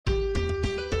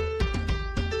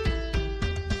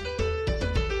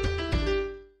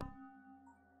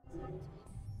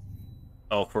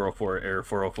Oh, 404, error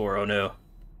 404, oh no.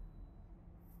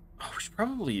 Oh, we should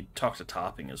probably talk to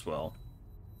Topping as well.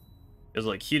 Because,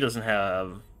 like, he doesn't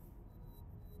have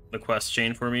the quest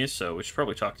chain for me, so we should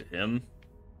probably talk to him.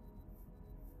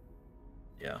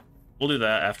 Yeah. We'll do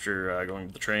that after going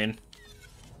to the train.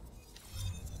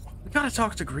 We gotta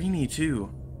talk to Greenie,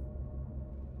 too.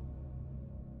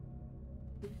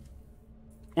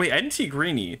 Wait, I didn't see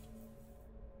Greenie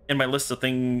in my list of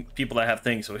people that have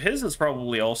things, so his is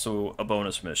probably also a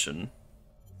bonus mission.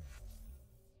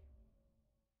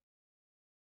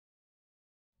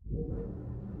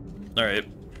 Alright.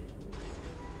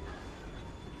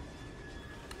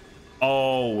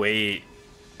 Oh, wait.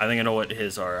 I think I know what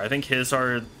his are. I think his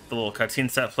are the little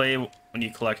cutscenes that play when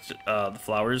you collect the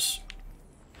flowers.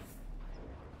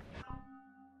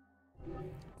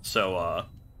 So,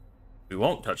 we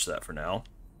won't touch that for now.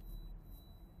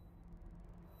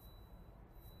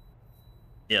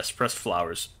 Yes, press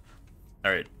flowers.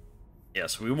 Alright.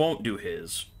 Yes, we won't do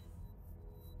his.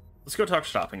 Let's go talk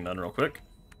shopping then real quick.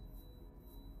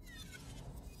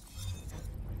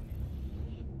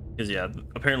 Because, yeah,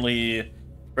 apparently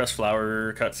press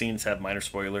flower cutscenes have minor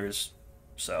spoilers.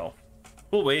 So,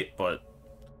 we'll wait, but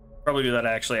probably do that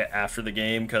actually after the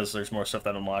game, because there's more stuff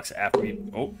that unlocks after we...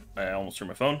 Oh, I almost threw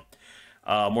my phone.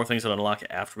 More things that unlock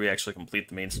after we actually complete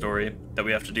the main story that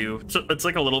we have to do. So it's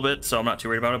like a little bit, so I'm not too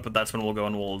worried about it, but that's when we'll go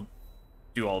and we'll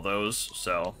do all those,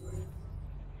 so...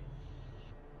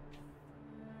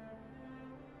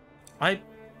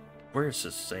 Where is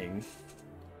this thing?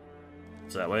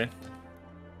 Is that way?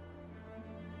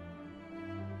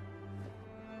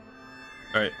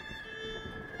 Alright.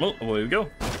 Well, away we go.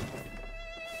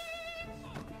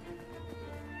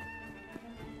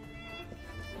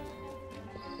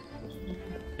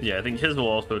 Yeah, I think his will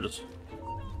also just...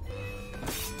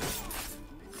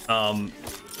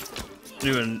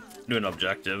 do an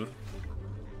objective.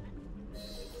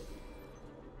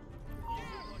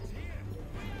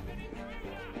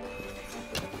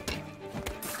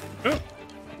 Oh.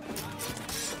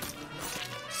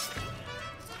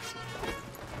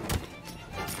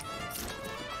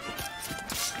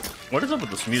 What is up with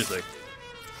this music?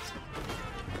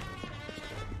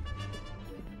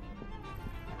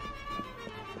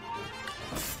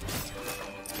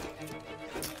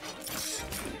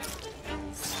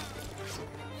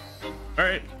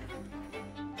 Alright.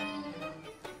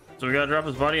 So we gotta drop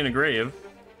his body in a grave.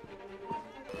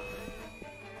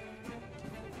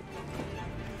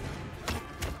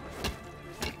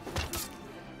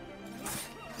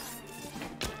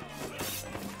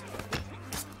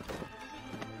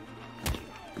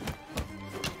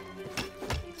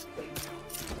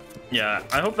 Yeah,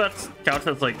 I hope that counts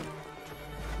as like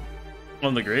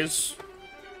one of the graves.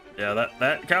 Yeah,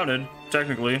 that counted,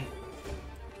 technically.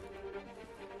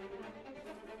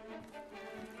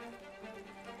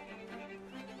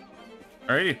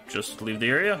 Alrighty, just leave the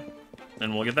area,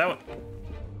 and we'll get that one.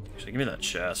 Actually, give me that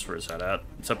chest. Where's that at?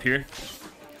 It's up here.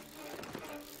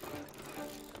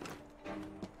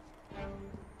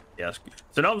 Yeah.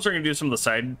 So now I'm starting to do some of the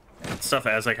side stuff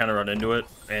as I kind of run into it,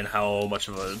 and how much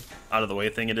of a out of the way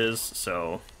thing it is.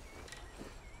 So,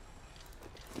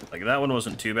 like, that one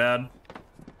wasn't too bad.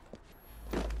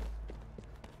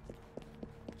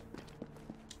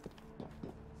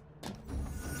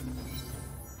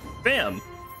 Bam!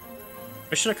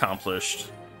 Mission accomplished.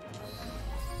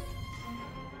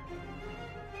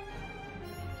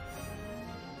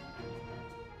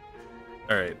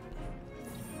 Alright.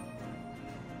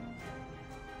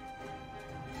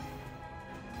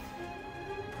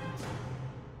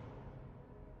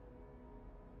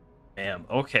 Bam,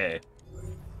 okay.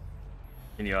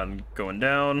 Continue on going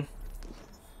down.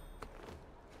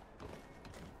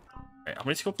 Alright, how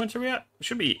many skill points are we at? We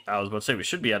should be, I was about to say, we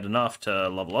should be at enough to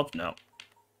level up now.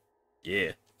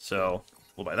 Yeah, so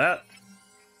we'll buy that.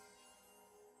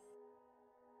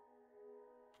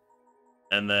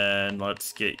 And then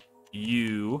let's get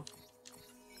you,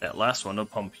 that last one, to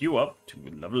pump you up to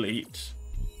level 8.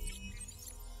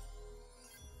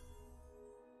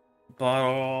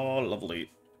 Bottle, level 8.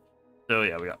 So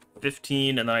yeah, we got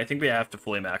 15, and then I think we have to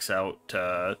fully max out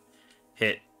to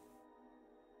hit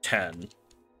 10.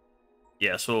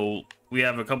 Yeah, so we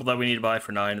have a couple that we need to buy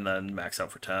for 9, and then max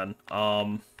out for 10.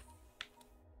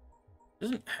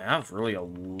 Doesn't have really a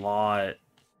lot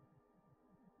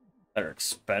that are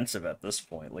expensive at this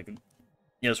point. Like,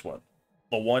 guess what?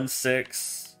 The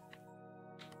 1-6,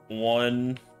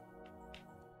 1,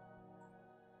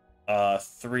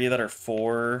 3 that are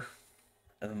 4,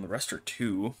 and then the rest are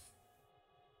 2.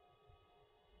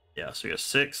 Yeah, so you got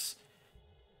 6,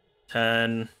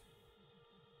 10,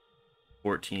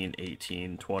 14,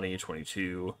 18, 20,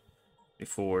 22,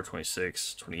 24,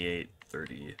 26, 28,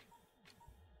 30,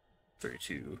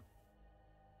 32.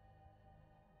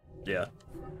 Yeah.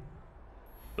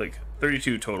 Like,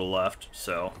 32 total left,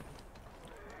 so...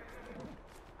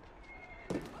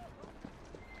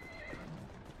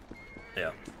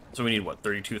 Yeah. So we need, what,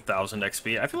 32,000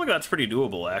 XP? I feel like that's pretty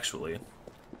doable, actually.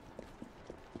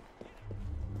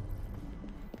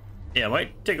 Yeah, it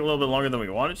might take a little bit longer than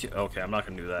we wanted to. Okay, I'm not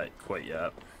going to do that quite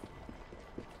yet.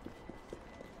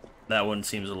 That one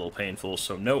seems a little painful,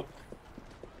 so nope.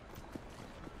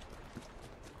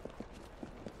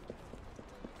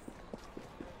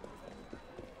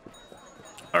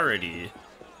 Alrighty.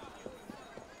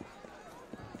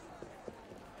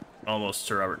 Almost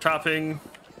to Robert Topping.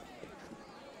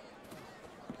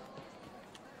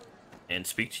 And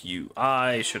speak to you.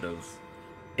 I should have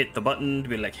hit the button to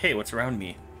be like, hey, what's around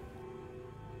me?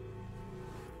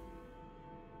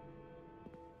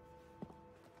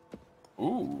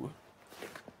 Ooh.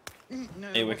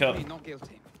 No, hey, wake up. Not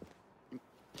guilty.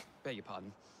 Beg your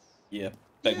pardon. Yeah,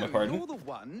 beg my pardon. You're the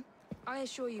one. I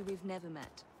assure you we've never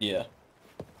met. Yeah.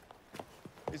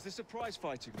 Is this a prize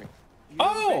fighting ring? You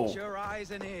Oh! bet your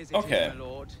eyes and ears, Okay. my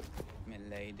lord.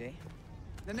 Milady.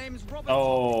 The name's Robert.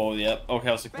 Oh, yep. Okay,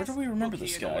 I was like, where do Best we remember bookie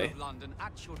this in all guy? of London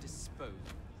at your disposal.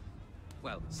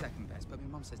 Well, second best, but my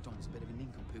mum says Don's a bit of a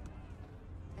nincompoop.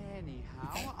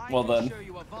 Anyhow, I Well can then. show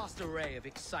you a vast array of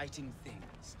exciting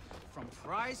things. From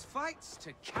prize fights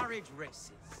to carriage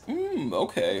races.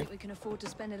 Okay. We can afford to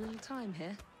spend a little time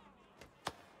here.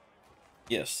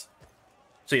 Yes.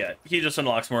 So yeah, he just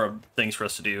unlocks more things for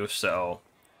us to do, so...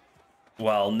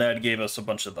 While Ned gave us a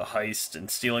bunch of the heist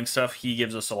and stealing stuff, he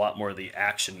gives us a lot more of the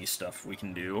action-y stuff we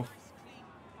can do.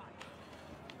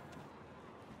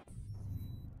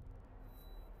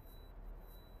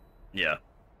 Yeah.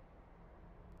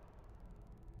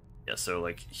 Yeah, so,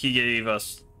 like, he gave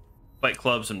us fight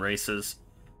clubs and races.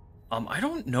 I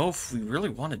don't know if we really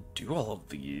want to do all of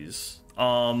these.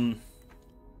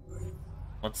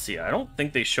 Let's see, I don't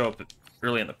think they show up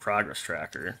really in the progress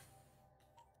tracker.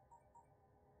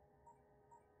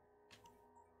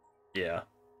 Yeah,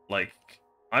 like,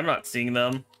 I'm not seeing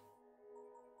them.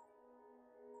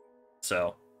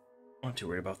 So, I'm not too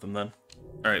worried about them then.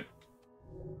 Alright.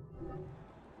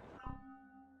 I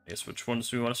guess which ones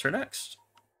do we want to start next?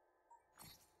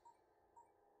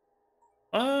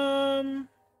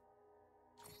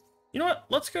 You know what?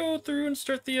 Let's go through and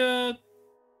start the,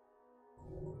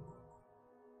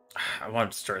 I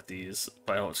wanted to start these,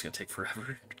 but I know it's gonna take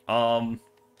forever. Yeah,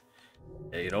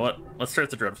 you know what? Let's start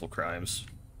the Dreadful Crimes.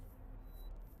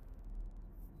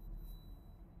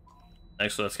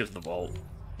 Actually, let's get to the vault.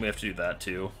 We have to do that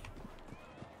too.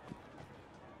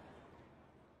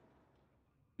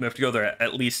 We have to go there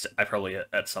at least, probably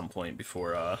at some point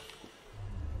before,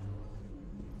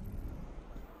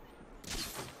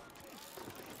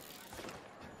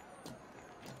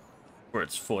 where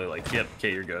it's fully like, yep,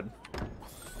 okay, you're good.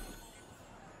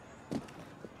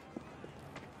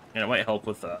 And it might help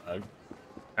with,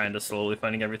 kind of slowly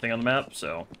finding everything on the map,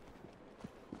 so...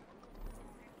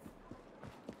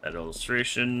 That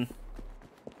illustration.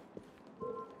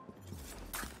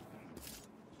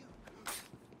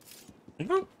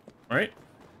 Alright.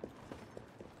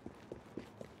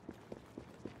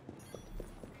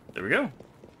 There we go.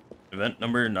 Event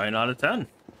number 9 out of 10.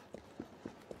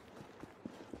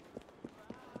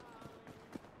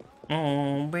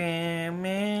 Oh, by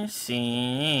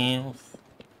myself.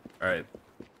 Alright.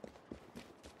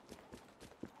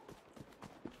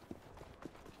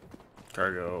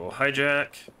 Cargo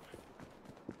hijack.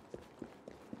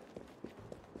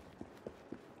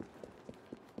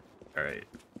 Alright.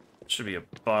 Should be a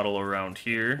bottle around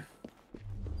here.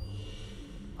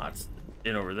 It's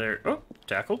in over there. Oh,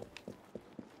 tackle.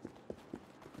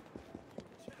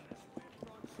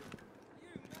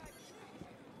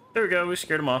 There we go, we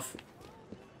scared him off.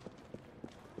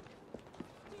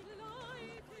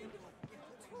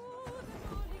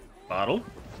 Bottle.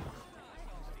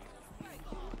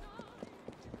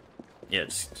 Yeah,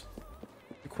 just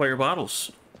acquire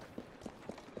bottles.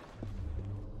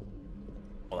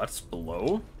 Well, that's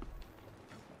below.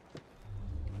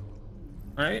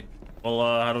 Alright. Well,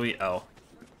 how do we... Oh.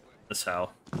 This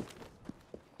how.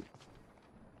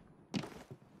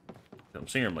 I'm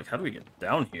sitting here, I'm like, how do we get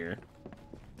down here?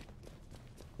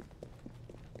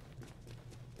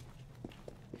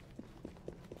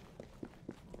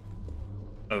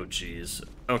 Oh, jeez.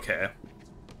 Okay.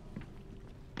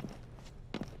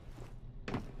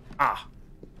 Ah.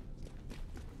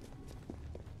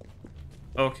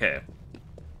 Okay.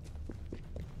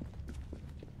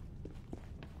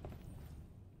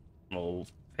 Well,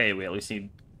 hey, we at least need...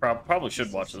 probably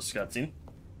should watch this cutscene.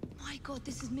 My god,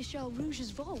 this is Michel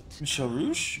Rouge's vault. Michel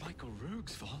Rouge? Michael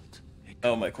Rourke's vault.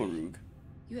 Oh, Michael Rourke.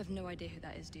 You have no idea who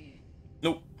that is, do you?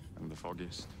 Nope. I'm the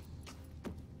foggiest.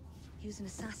 He was an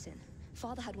assassin.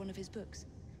 Father had one of his books.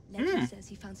 Legend says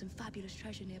he found some fabulous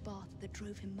treasure near Bath that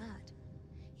drove him mad.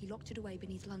 He locked it away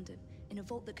beneath London, in a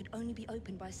vault that could only be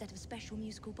opened by a set of special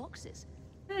musical boxes.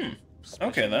 Okay,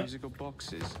 Special then. musical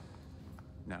boxes.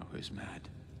 Now who's mad?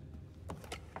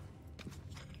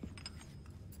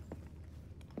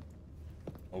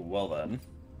 Oh, well then.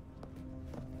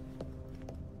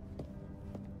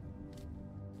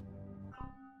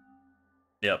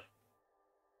 Yep.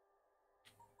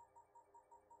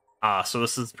 Ah, so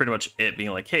this is pretty much it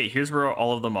being like, hey, here's where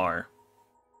all of them are.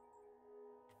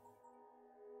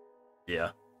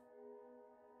 Yeah.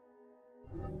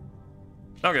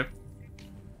 Okay.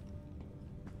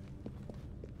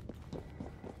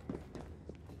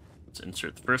 Let's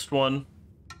insert the first one.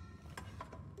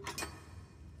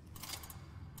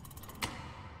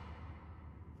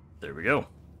 There we go.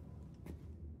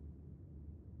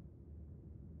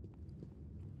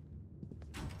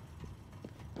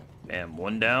 And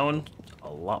one down. A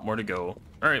lot more to go.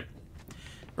 Alright.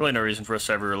 Really no reason for us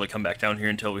to ever really come back down here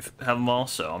until we have them all,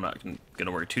 so I'm not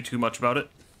gonna worry too much about it.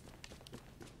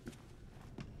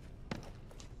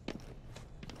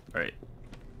 Alright.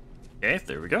 Okay,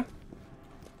 there we go.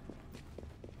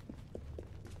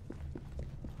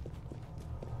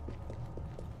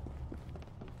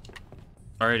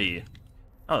 Alrighty.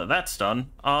 Oh, that's done.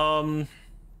 Yeah,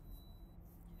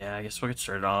 I guess we'll get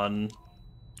started on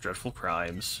Dreadful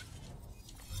Crimes.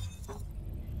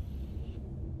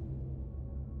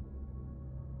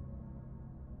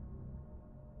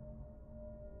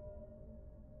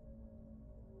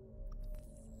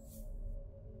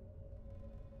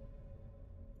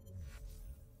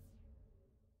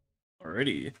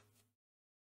 Alrighty.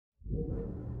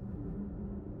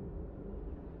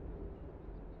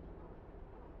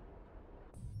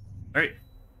 Alright.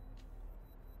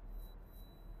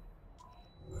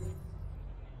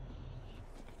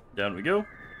 Down we go.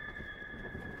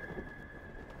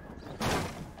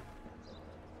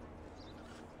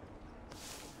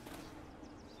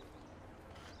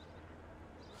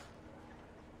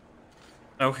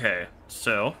 Okay,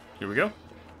 so here we go.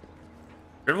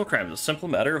 Dreadful Crimes, a simple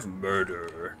matter of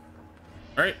murder.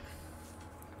 Alright.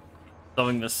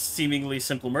 Solving the seemingly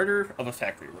simple murder of a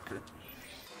factory worker.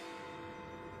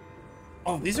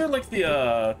 Oh, these are like the,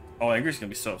 Oh, Angry's gonna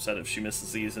be so upset if she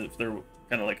misses these, if they're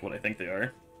kind of like what I think they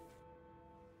are.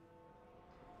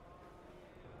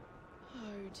 Oh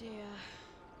dear.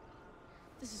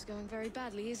 This is going very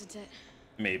badly, isn't it?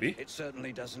 Maybe. It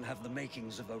certainly doesn't have the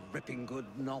makings of a ripping good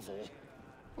novel.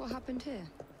 What happened here?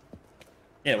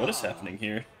 Yeah, what is happening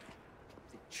here?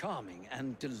 The charming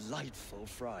and delightful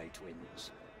Fry twins.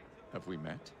 Have we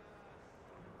met?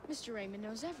 Mr. Raymond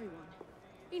knows everyone.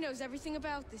 He knows everything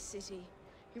about this city.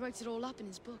 He writes it all up in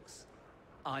his books.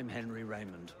 I'm Henry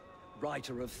Raymond,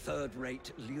 writer of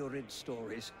third-rate lurid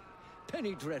stories.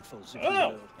 Penny dreadfuls, if you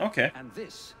Oh, will. okay. And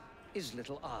this is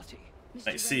little Artie. Mr.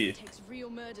 I see. Raymond takes real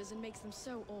murders and makes them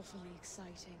so awfully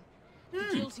exciting. The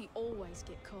guilty always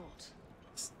get caught.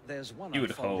 There's one You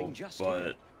would unfolding hope, just but...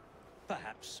 here.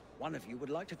 Perhaps one of you would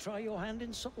like to try your hand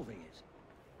in solving it.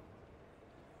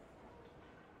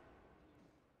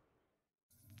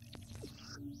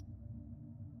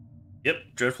 Yep,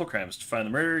 Dreadful Crimes. To find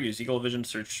the murderer, use Eagle Vision,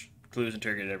 search clues,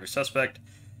 interrogate every suspect.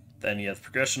 Then you have the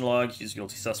progression log, use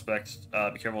guilty suspect.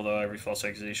 Be careful though, every false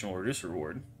accusation will reduce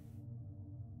reward.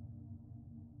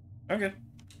 Okay.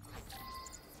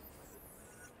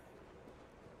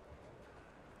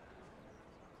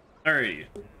 Alrighty. I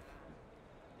do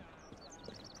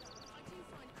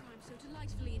find crime so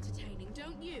delightfully entertaining,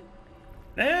 don't you?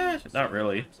 Not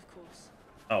really. Crimes, of course.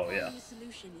 Oh, yeah. Finding a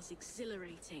solution is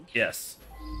exhilarating. Yes.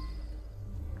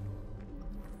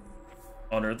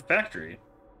 Owner of the factory.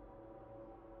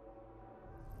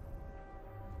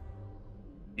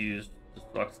 Use to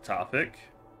select the topic.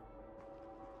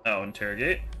 Oh,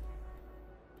 interrogate.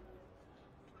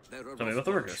 They're a Tell me rough about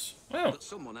the bunch, workers. Oh. but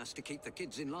someone has to keep the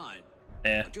kids in line.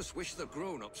 Eh. I just wish the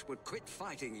grown-ups would quit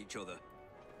fighting each other.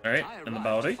 Alright, I and the arrived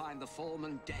body. to find the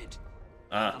foreman dead.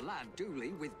 Ah. The lad Dooley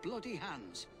with bloody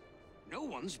hands. No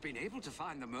one's been able to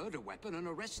find the murder weapon and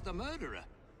arrest the murderer.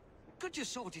 Could you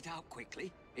sort it out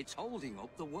quickly? It's holding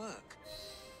up the work.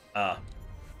 Ah.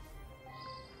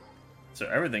 So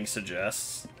everything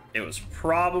suggests it was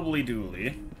probably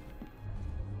Dooley.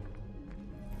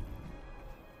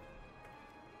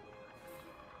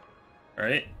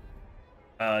 Alright.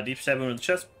 Deep stab wound in the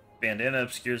chest. Bandana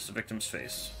obscures the victim's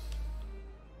face.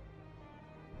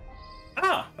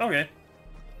 Ah, okay.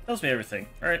 Tells me everything.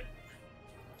 Alright.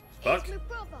 Fuck. He's my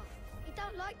brother. He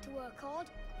don't like to work hard,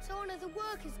 so one of the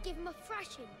workers give him a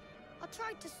thrashing. I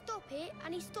tried to stop it,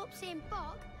 and he stops hitting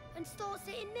Buck and starts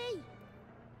hitting me.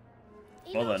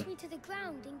 He Well knocks then. me to the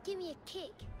ground and give me a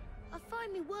kick. I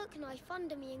find me work knife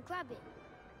under me and grab it.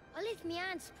 I lift my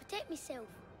hands to protect myself,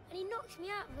 and he knocks me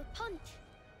out with a punch.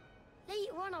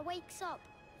 Later on, I wakes up,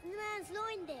 and the man's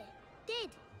lying there, dead.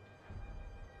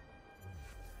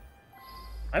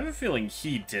 I have a feeling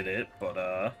he did it, but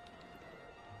I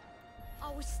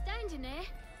was standing there,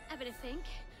 having a think,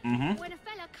 when a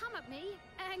fella come at me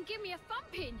and give me a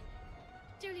thumping.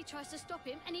 Dooley tries to stop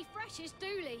him, and he thrashes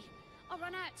Dooley. I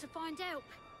run out to find help.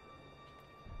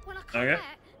 When I come Okay.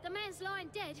 out, the man's lying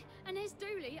dead, and there's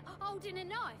Dooley holding a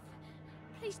knife.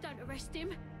 Please don't arrest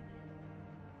him.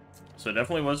 so it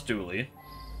definitely was Dooley.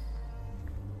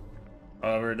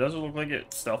 However, it doesn't look like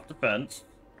it's self-defense.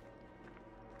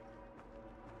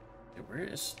 Okay, where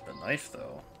is the knife,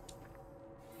 though?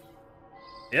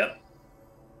 Yep.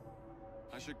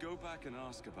 I should go back and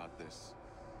ask about this.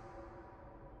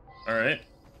 Alright.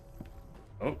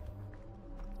 Oh.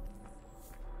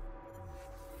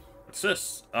 What's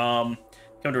this? Come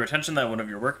to our attention that one of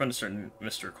your workmen,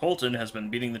 Mr. Colton, has been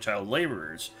beating the child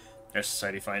laborers. Our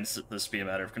society finds this to be a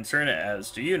matter of concern,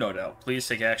 as do you, no doubt. Please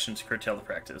take action to curtail the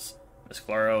practice. Miss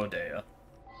Clara O'Dea.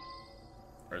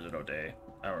 Or is it O'Day?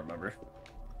 I don't remember.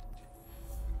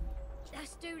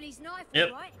 That's Dooley's knife, Yep.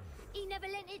 all right? He never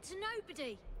lent it to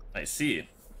nobody. I see.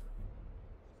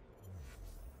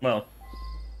 Well.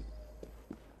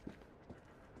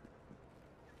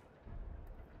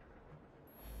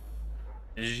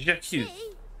 Jacques.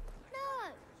 Me?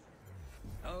 No.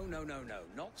 Oh, no,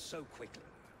 not so quickly.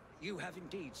 You have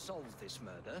indeed solved this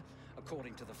murder,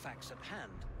 according to the facts at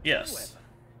hand. Yes.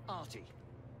 However, Artie,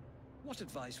 what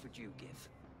advice would you give?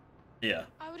 Yeah.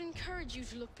 I would encourage you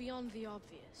to look beyond the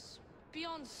obvious,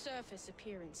 beyond surface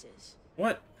appearances.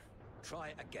 What?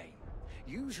 Try again.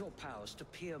 Use your powers to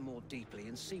peer more deeply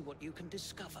and see what you can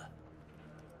discover.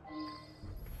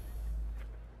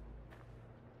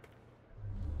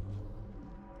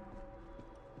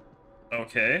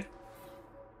 Okay.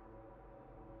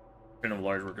 Print of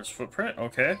large worker's footprint.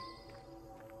 Okay.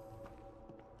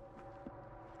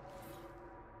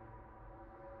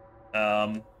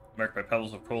 Marked by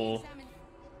pebbles of coal.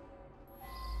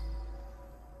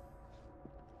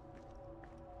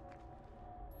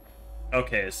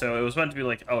 Okay, so it was meant to be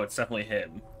like, oh, it's definitely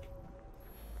him.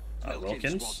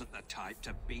 Wilkins? wasn't the type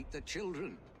to beat the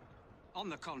children. On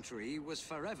the contrary, he was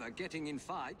forever getting in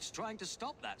fights, trying to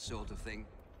stop that sort of thing.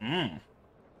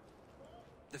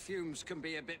 The fumes can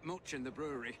be a bit much in the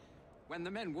brewery. When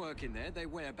the men work in there, they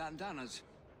wear bandanas.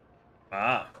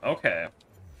 Ah, okay.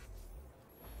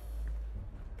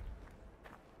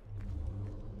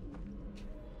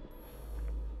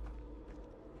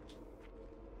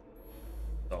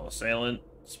 So, assailant,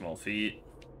 small feet.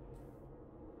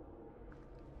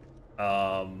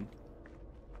 Can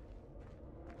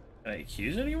I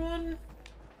accuse anyone?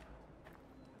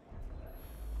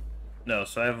 No,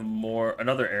 so I have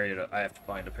another area that I have to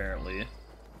find, apparently.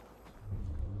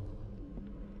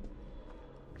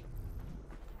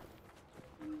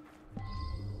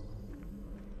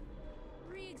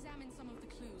 Re-examine some of the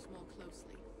clues more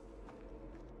closely.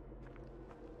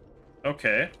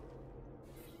 Okay.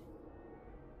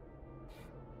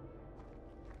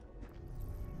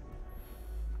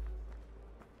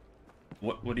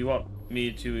 What do you want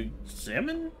me to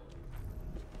examine?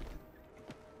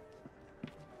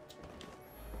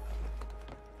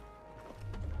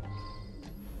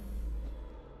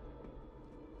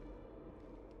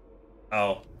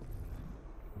 Oh.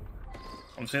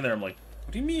 I'm sitting there, I'm like,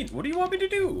 what do you mean? What do you want me to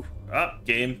do? Ah,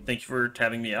 game, thank you for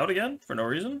tabbing me out again for no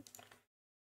reason.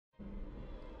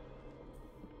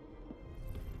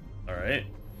 Alright.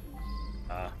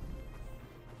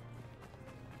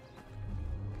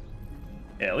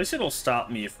 Yeah, at least it'll stop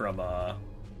me from,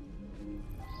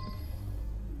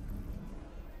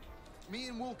 Me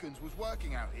and Wilkins was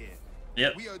working out here.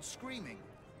 Yep. We heard screaming.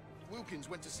 Wilkins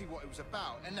went to see what it was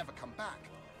about and never come back.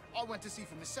 I went to see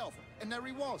for myself, and there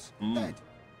he was, dead.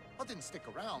 I didn't stick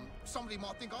around. Somebody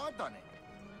might think I'd done it.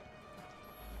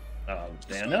 The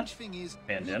bandana? strange thing is,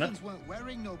 Bandana? Wilkins weren't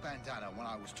wearing no bandana when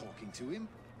I was talking to him.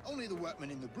 Only the workmen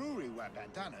in the brewery wear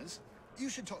bandanas. You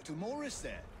should talk to Morris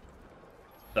there.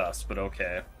 Sus, but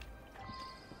okay.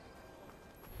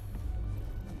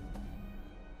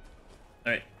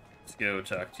 Alright, let's go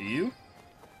talk to you.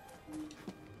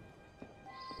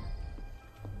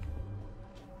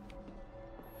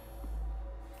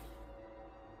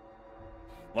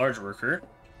 Large worker.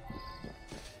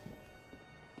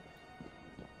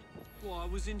 Well, I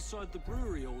was inside the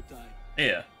brewery all day.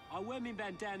 Yeah. I wear my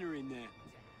bandana in there.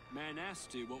 Man has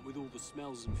to, what with all the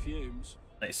smells and fumes.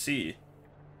 I see.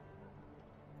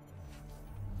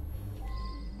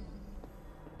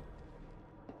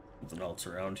 Something else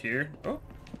around here. Oh.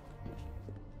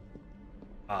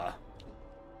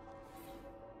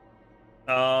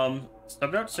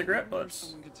 Stubbed out cigarette butts.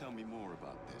 Someone could tell me more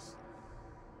about this.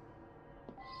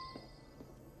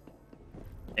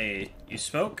 Hey, you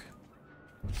smoke?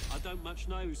 I don't much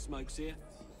know who smokes here.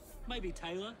 Maybe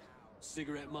Taylor.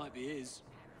 Cigarette might be his.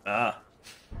 Ah.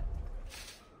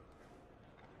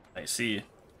 I see.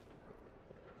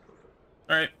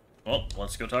 Alright. Well,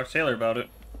 let's go talk to Taylor about it.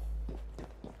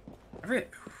 Alright,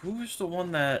 who's the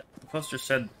one that the poster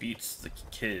said beats the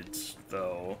kids,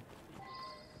 though?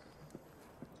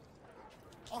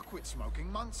 I quit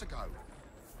smoking months ago.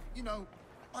 You know,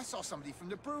 I saw somebody from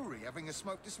the brewery having a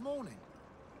smoke this morning.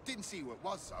 Didn't see who it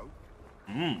was, though.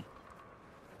 Hmm.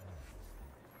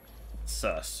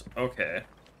 Sus. Okay.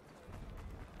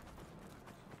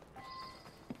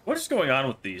 What is going on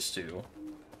with these two?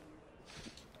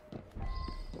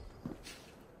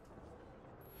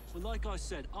 Well, like I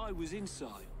said, I was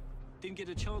inside. Didn't get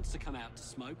a chance to come out to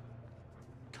smoke.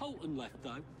 Colton left,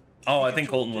 though. Oh, I think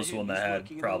Colton was the one that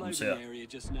had problems, yeah. Area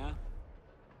just now.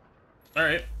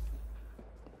 Alright.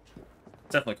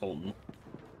 Definitely Colton.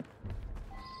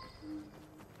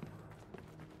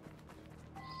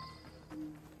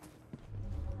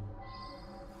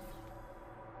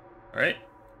 Alright.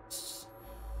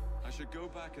 I should go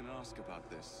back and ask about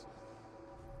this.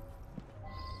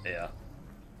 Yeah.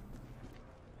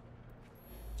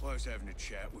 I was having a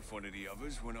chat with one of the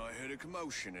others when I heard a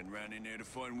commotion and ran in there to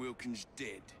find Wilkins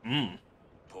dead. Hmm.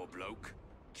 Poor bloke.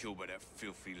 Killed by that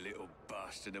filthy little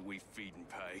bastard that we feed and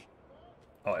pay.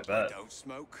 Oh, I bet. I don't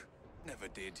smoke. Never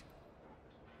did.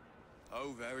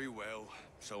 Oh, very well.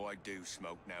 So I do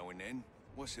smoke now and then.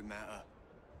 What's it matter?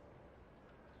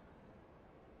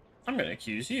 I'm gonna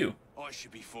accuse you. I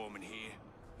should be foreman here.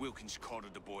 Wilkins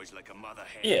coddled the boys like a mother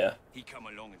hen. Yeah. He come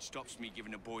along and stops me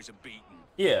giving the boys a beating.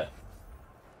 Yeah.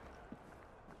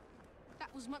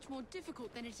 That was much more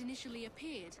difficult than it initially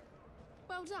appeared.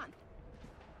 Well done.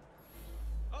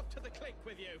 Up to the click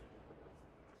with you.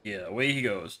 Yeah, away he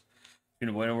goes.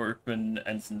 Between a boy and a workman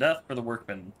ends in death for the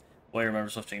workman. Boy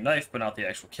remembers lifting a knife, but not the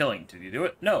actual killing. Did he do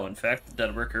it? No. In fact, the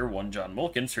dead worker, one John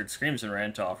Wilkins, heard screams and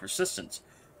ran to offer assistance.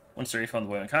 Once there, he found the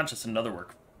boy unconscious and another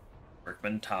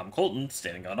workman, Tom Colton,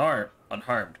 standing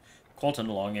unharmed. Colton,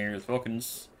 along area with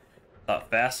Wilkins, thought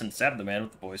fast and stabbed the man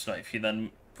with the boy's knife. He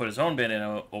then put his own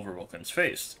bandana over Wilkins'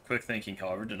 face. Quick thinking,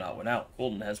 however, did not win out.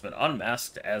 Colton has been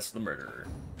unmasked as the murderer.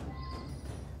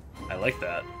 I like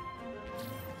that.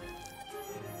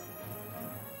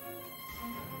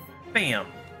 Bam!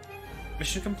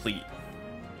 Mission complete.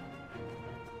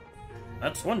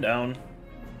 That's one down.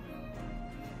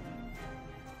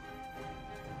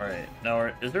 Alright,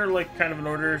 now is there like kind of an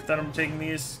order that I'm taking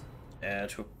these?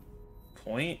 To a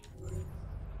point?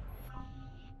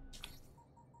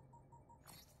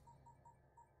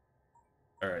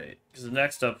 Alright, because the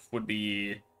next up would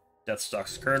be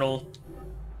Deathstalk's Colonel.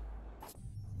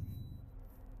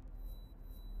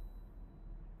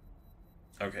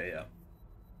 Okay, yeah.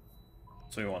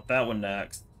 So we want that one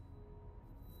next.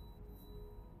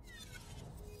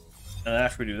 And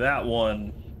after we do that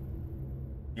one,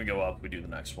 we go up, we do the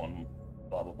next one,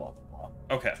 blah, blah, blah, blah,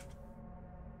 blah. Okay.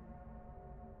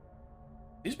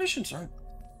 These missions aren't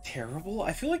terrible.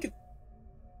 I feel like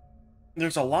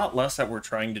there's a lot less that we're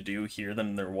trying to do here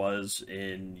than there was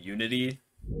in Unity.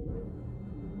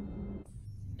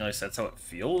 At least that's how it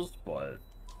feels, but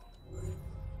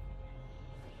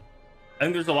I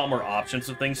think there's a lot more options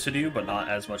of things to do, but not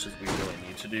as much as we really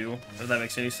need to do, if that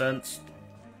makes any sense.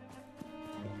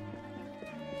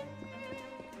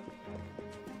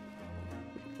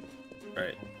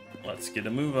 Alright, let's get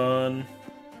a move on.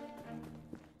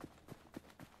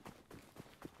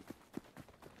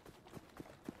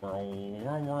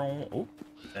 Oh,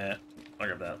 I'll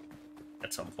grab that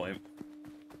at some point.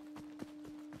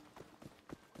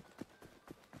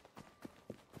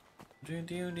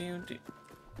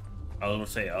 I was gonna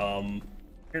say,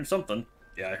 hearing something.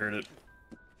 Yeah, I heard it.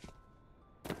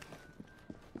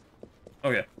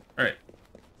 Okay, alright.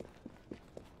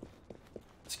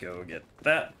 Let's go get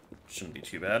that. Shouldn't be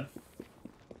too bad.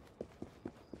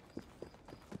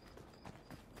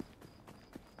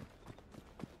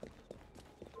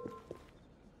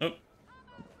 Nope.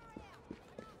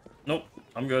 Nope,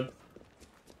 I'm good.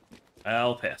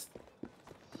 I'll pass.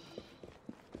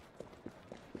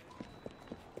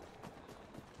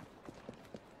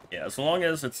 Yeah, as long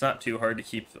as it's not too hard to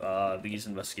keep these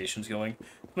investigations going,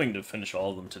 I'm going to finish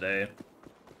all of them today.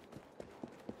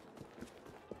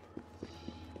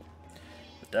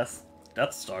 Death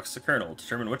stalks the colonel.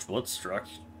 Determine which bullet struck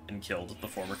and killed the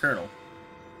former colonel.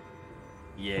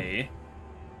 Yay.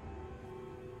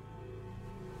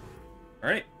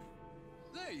 Alright.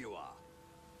 There you are.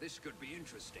 This could be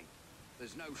interesting.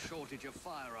 There's no shortage of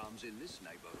firearms in this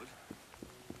neighborhood.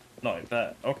 Not like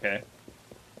that. Okay.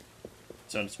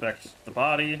 So inspect the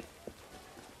body.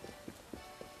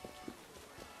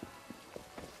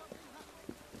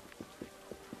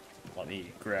 Let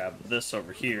me grab this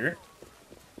over here.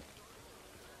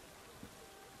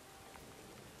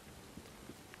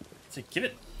 So give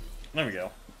it. There we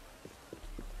go.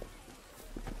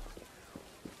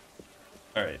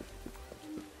 Alright.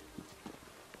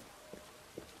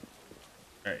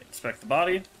 Alright, inspect the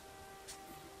body.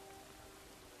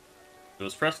 It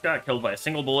was Prescott, killed by a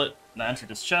single bullet that entered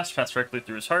his chest, passed directly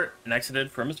through his heart, and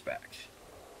exited from his back.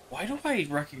 Why do I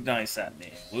recognize that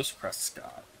name? Lewis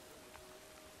Prescott.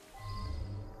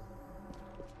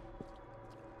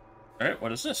 Alright,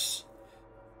 what is this?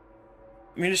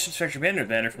 Munitions Factory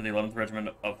banner for the 11th Regiment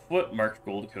of Foot, marked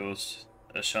Gold Coast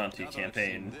Ashanti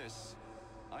campaign.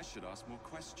 I should ask more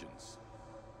questions.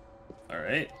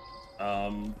 Alright.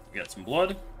 We got some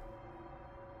blood.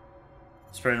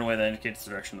 Spread in a way that indicates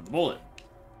the direction of the bullet.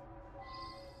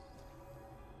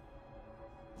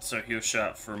 So he was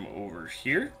shot from over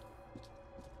here.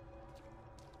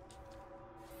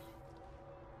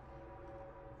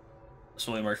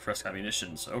 Solely marked Prescott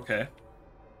munitions. Okay.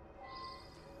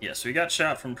 Yeah, so he got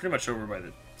shot from pretty much over by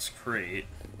this crate.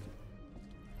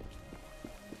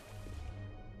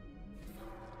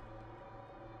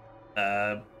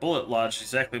 Bullet lodged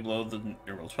exactly below the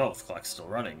numeral 12. The clock's still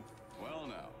running. Well,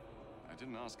 now, I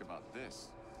didn't ask about this.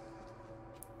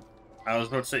 I was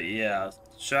about to say, yeah,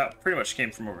 shot pretty much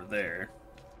came from over there.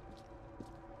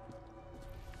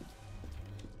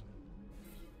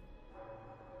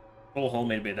 Bullet hole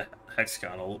made by the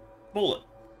hexagonal bullet.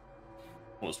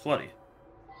 Was bloody.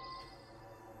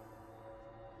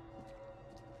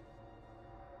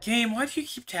 Game, why do you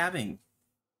keep tabbing?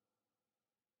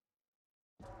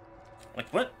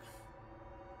 Like, what?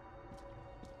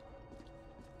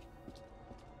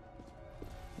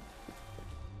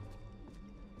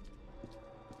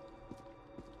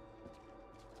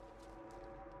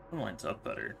 That one lines up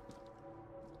better.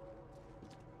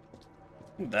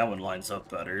 I think that one lines up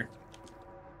better.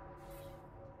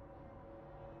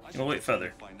 Oh, wait,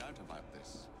 feather. Find out about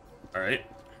this. Alright.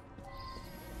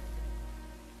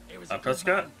 It was a good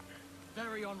Prescott? man.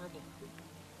 Very honourable.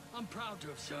 I'm proud to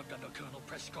have served under Colonel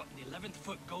Prescott in the 11th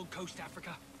Foot Gold Coast,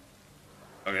 Africa.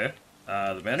 Okay.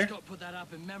 The banner? Prescott put that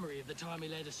up in memory of the time he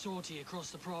led a sortie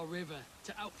across the Pra River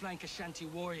to outflank Ashanti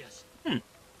warriors.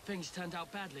 Things turned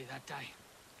out badly that day.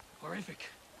 Horrific.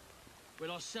 We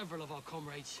lost several of our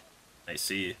comrades. I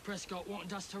see. Prescott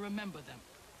wanted us to remember them.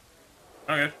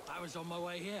 Okay. I was on my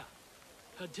way here.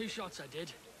 Heard 2 shots I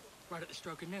did, right at the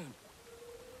stroke of noon.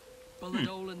 Bullet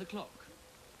hole in the clock.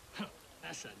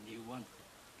 That's a new one.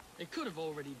 It could have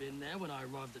already been there when I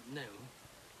arrived at noon.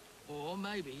 Or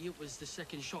maybe it was the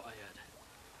second shot I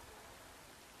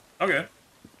heard. Okay.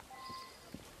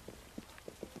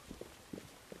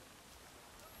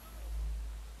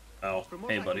 Oh, From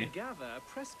what hey, I buddy. can gather,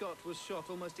 Prescott was shot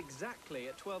almost exactly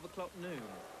at 12 o'clock noon.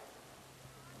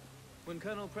 When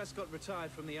Colonel Prescott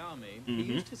retired from the army, he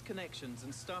used his connections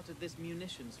and started this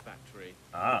munitions factory.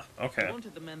 Ah, okay. He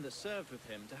wanted the men that served with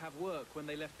him to have work when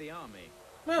they left the army.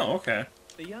 Oh, okay.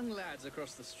 The young lads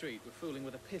across the street were fooling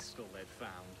with a pistol they'd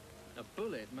found. A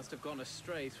bullet must have gone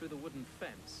astray through the wooden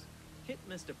fence. Hit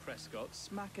Mr. Prescott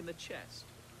smack in the chest.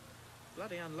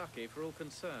 Bloody unlucky for all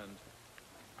concerned.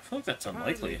 I feel like that's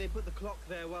Apparently, unlikely. they put the clock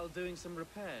there while doing some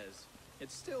repairs.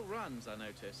 It still runs, I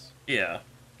notice. Yeah.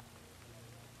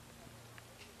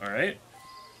 Alright.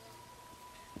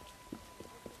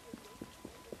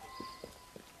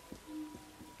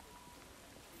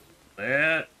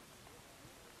 That...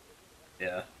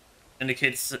 Yeah.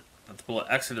 Indicates that the bullet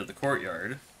exited the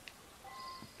courtyard.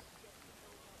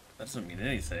 That doesn't mean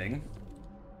anything.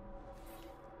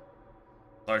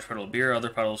 Large puddle of beer, other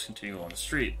puddles continue along the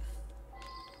street.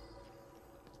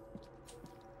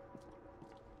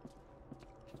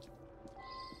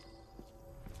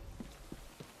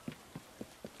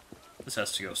 This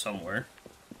has to go somewhere.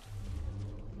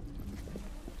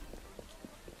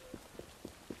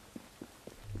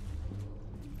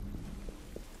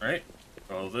 Alright,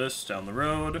 follow this down the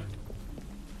road.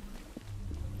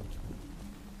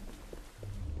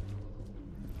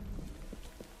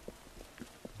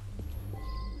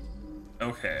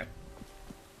 Okay.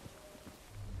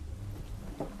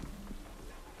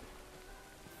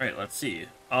 Alright, let's see.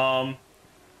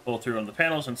 Pull through on the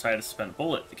panels inside a suspended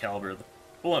bullet. The caliber of the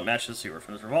bullet matches the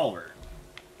orphan's revolver.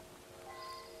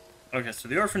 Okay, so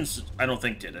the orphans, I don't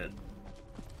think, did it.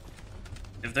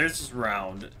 If theirs is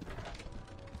round,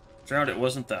 it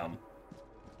wasn't them.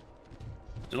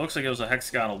 It looks like it was a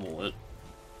hexagonal bullet.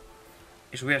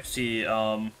 Actually, we have to see,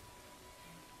 alright.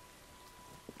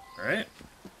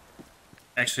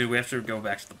 Actually, we have to go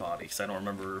back to the body, because I don't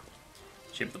remember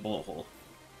the shape of the bullet hole.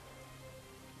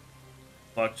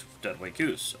 Fucked dead white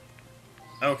goose.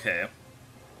 Okay.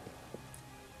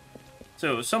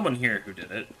 So, someone here who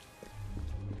did it.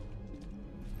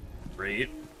 Great.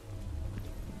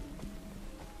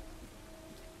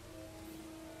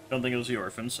 Don't think it was the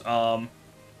orphans.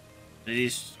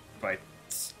 These by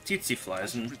tsetse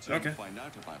flies and okay. Find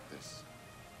out about this.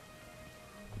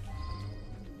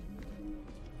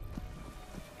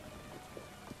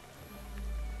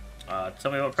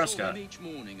 Tell me about Prescott. Saw him each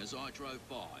morning as I drove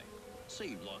by.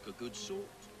 Seemed like a good sort.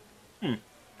 Hmm.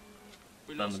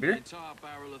 We Found lost the beer? an entire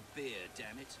barrel of beer,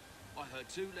 damn it. I heard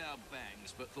 2 loud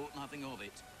bangs, but thought nothing of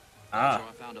it. Ah. Later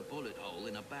I found a bullet hole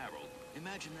in a barrel.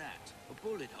 Imagine that, a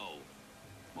bullet hole.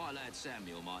 My lad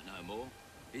Samuel might know more.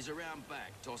 He's around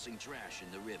back, tossing trash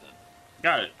in the river.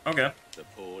 Got it. Okay. The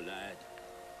poor lad.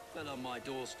 Fell on my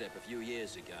doorstep a few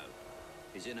years ago.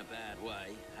 He's in a bad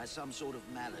way, has some sort of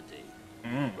malady.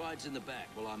 Rides in the back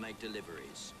while I make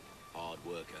deliveries. Hard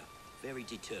worker, very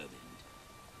determined.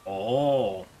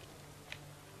 Oh.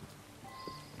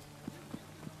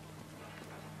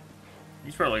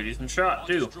 He's probably a decent shot,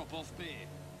 too. Drop off beer.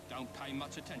 Don't pay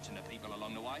much attention to people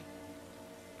along the way.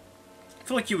 I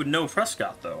feel like you would know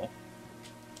Prescott, though.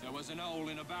 There was an hole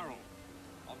in a barrel.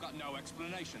 I've got no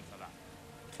explanation for that.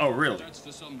 Oh, really? That's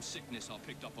for some sickness I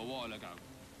picked up a while ago.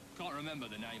 Can't remember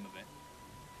the name of it.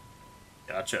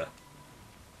 Gotcha.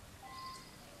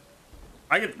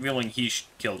 I get the feeling he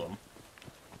killed him.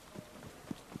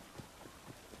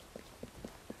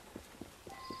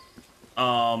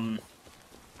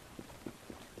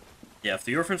 Yeah, if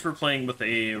the orphans were playing with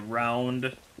a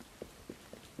round...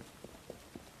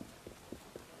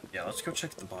 Yeah, let's go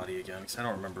check the body again, because I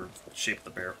don't remember the shape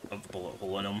of the bullet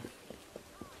hole in him.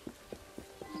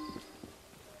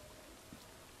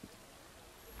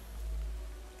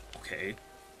 Okay.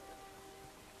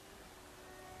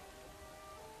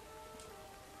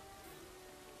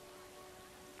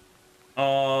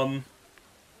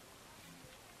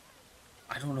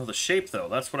 I don't know the shape, though.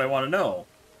 That's what I want to know.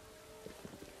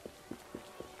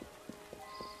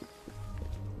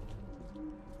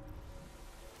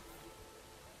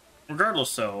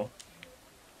 Regardless, though,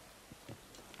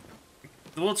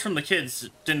 the bullets from the kids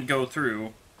didn't go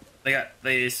through. They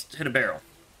hit a barrel.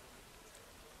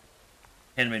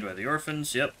 Handmade by the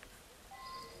orphans, yep.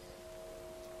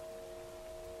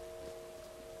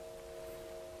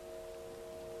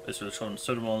 This would have shown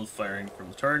soda firing from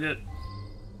the target.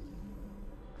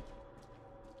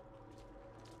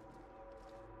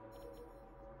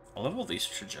 I love all these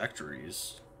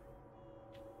trajectories.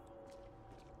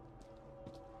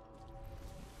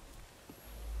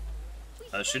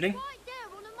 Shooting? Right there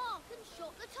on a mark and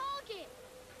shot the target.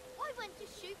 I went to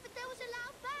shoot, but there was a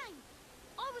loud bang.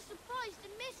 I was surprised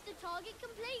and missed the target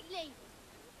completely.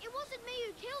 It wasn't me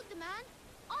who killed the man.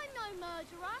 I'm no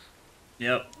murderer.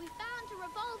 Yep. We found a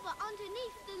revolver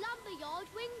underneath the lumberyard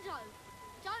window.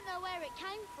 Don't know where it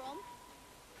came from.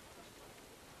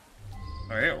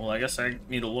 Alright, well I guess I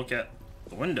need to look at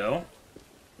the window.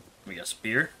 We got a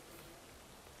spear.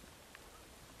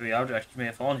 The object may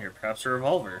have fallen here, perhaps a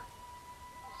revolver.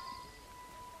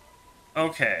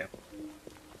 Okay.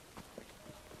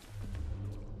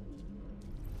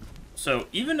 So,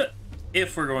 even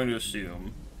if we're going to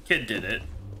assume Kid did it,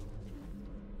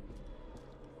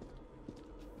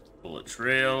 bullet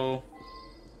trail,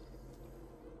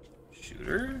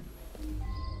 shooter?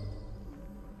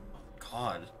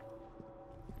 God.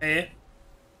 Hey.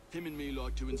 Him and me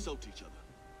like to insult each other.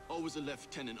 I was a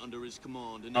lieutenant under his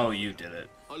command and... Oh, you did it.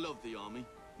 I love the army.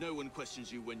 No one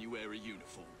questions you when you wear a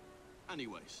uniform.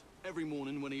 Anyways, every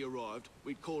morning when he arrived,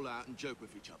 we'd call out and joke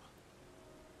with each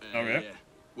other. Okay. Yeah,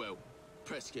 well,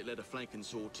 Prescott led a flanking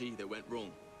sortie that went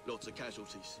wrong. Lots of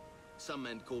casualties. Some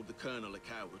men called the colonel a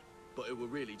coward, but it were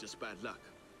really just bad luck.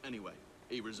 Anyway,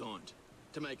 he resigned.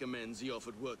 To make amends, he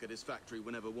offered work at his factory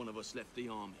whenever one of us left the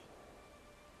army.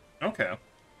 Okay.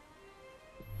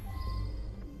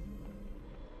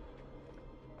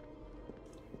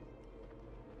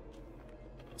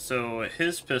 So,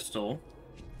 his pistol...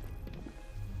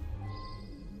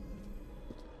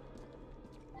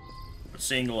 What's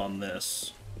the angle on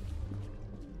this?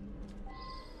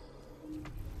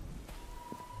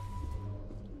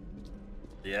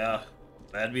 Yeah,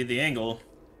 that'd be the angle.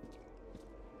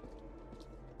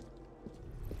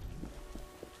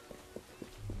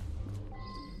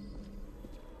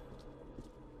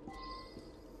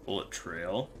 bullet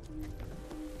trail.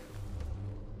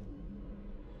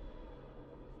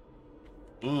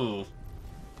 Ooh.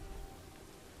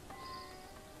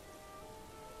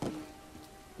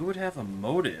 Who would have a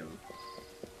motive?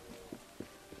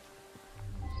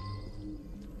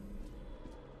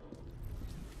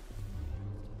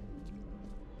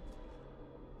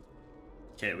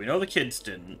 Okay, we know the kids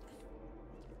didn't.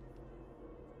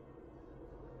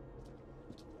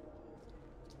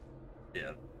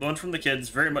 Yeah, the one from the kids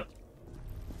very much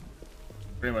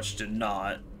did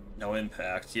not. No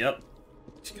impact. Yep.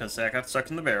 Because that got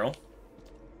stuck in the barrel.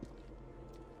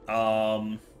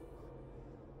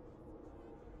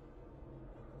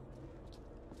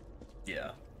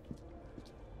 Yeah.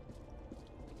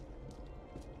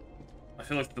 I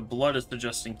feel like the blood is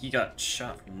suggesting he got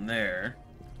shot from there.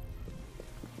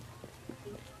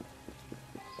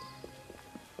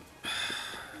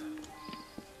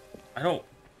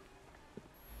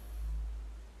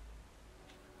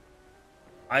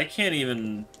 I can't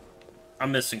even...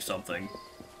 I'm missing something.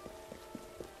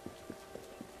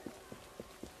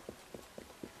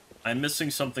 I'm missing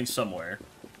something somewhere.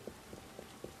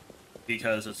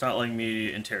 Because it's not letting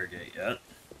me interrogate yet.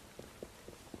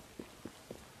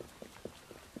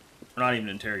 Or not even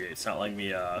interrogate, it's not letting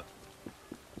me,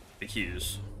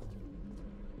 accuse.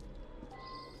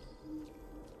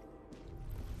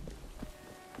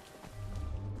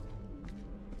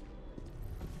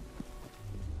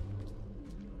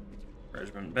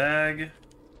 Regiment bag.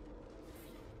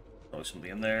 Probably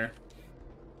something in there.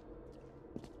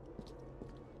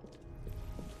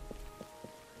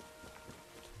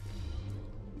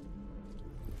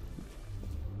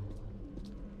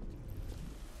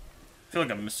 I feel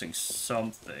like I'm missing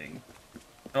something.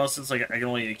 Unless it's like I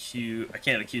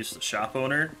can't accuse the shop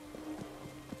owner.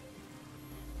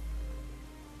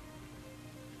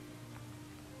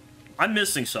 I'm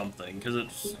missing something because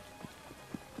it's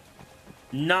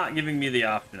not giving me the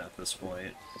option at this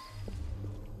point.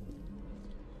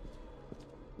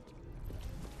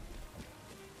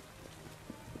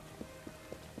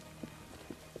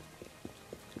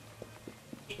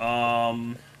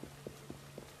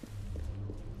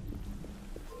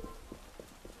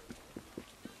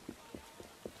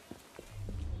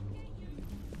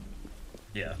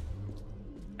 Yeah.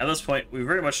 At this point, we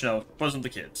very much know it wasn't the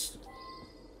kids.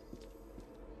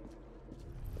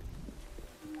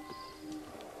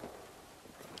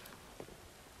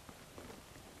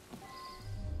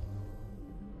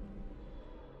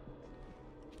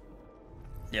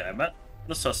 Yeah, I met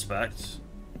the suspect.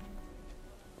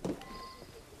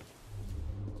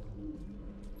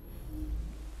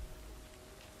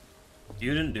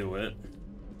 You didn't do it.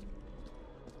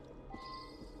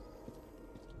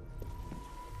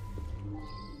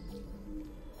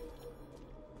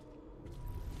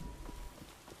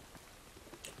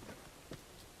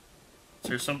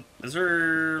 Is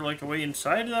there like a way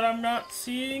inside that I'm not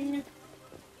seeing?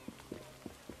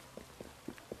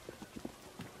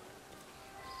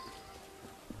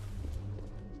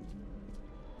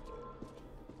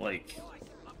 Like,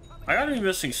 I gotta be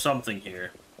missing something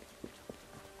here.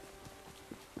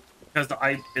 Because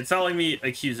it's not letting me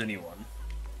accuse anyone.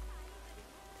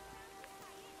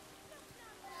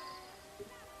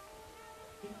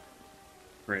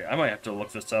 Great, I might have to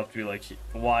look this up to be like,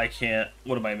 what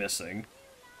am I missing?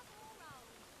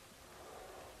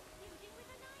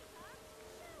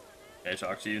 Can I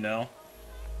talk to you now?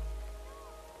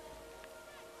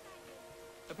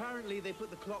 Apparently they put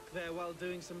the clock there while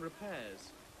doing some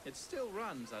repairs. It still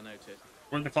runs, I noted.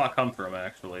 Where'd the clock come from,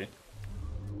 actually?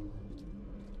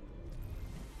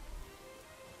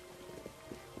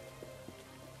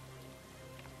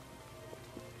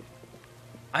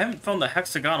 I haven't found the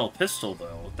hexagonal pistol,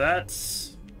 though.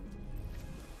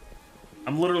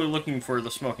 I'm literally looking for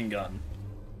the smoking gun.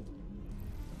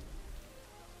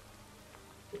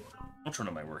 Which one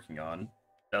am I working on?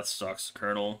 That sucks,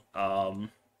 Colonel.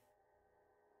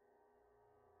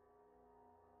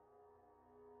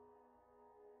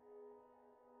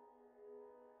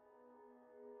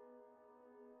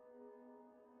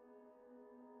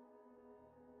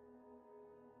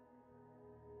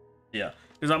 Yeah,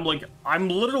 because I'm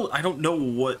literally, I don't know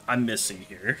what I'm missing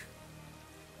here.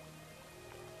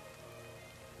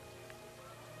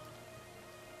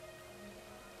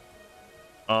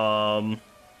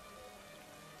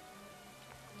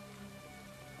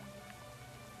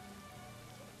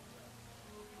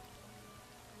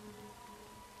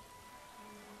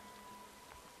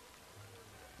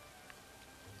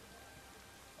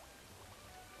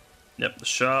 Yep, the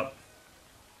shop.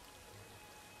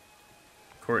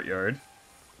 Courtyard.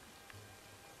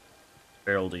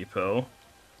 Barrel depot.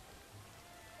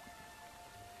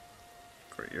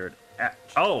 Courtyard.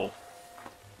 Oh!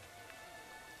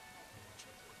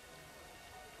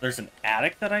 There's an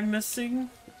attic that I'm missing?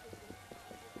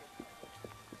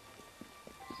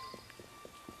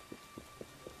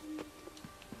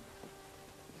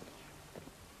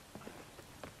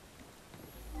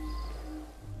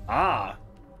 Ah!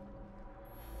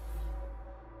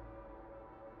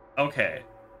 Okay.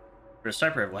 The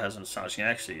sniper rifle has an astonishing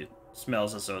actually. It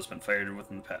smells as though it's been fired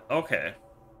within the past. Okay.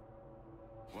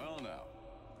 Well now,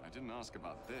 I didn't ask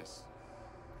about this.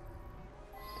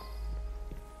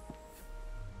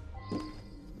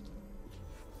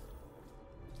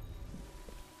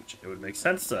 It would make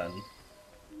sense then.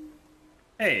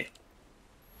 Hey.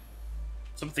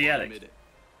 What's up with the attic? Admit it.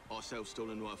 I sell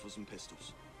stolen rifles and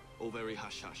pistols. All very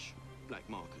hush-hush. Black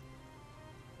market.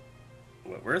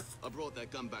 Whitworth? I brought that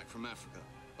gun back from Africa.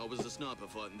 I was a sniper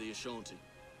fighting the Ashanti.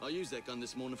 I used that gun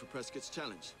this morning for Prescott's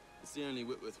challenge. It's the only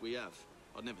Whitworth we have.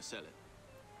 I'd never sell it.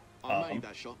 I made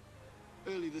that shot.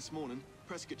 Early this morning,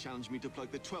 Prescott challenged me to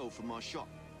plug the 12 from my shot.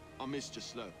 I missed just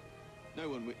slow. No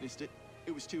one witnessed it.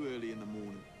 It was too early in the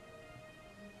morning.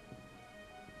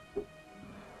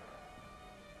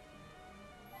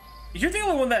 You're the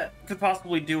only one that could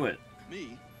possibly do it.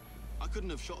 Me? I couldn't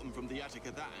have shot him from the attic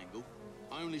at that angle.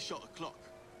 I only shot a clock.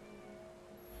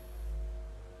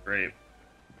 Great.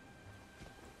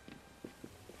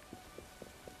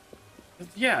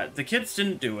 Yeah, the kids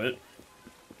didn't do it.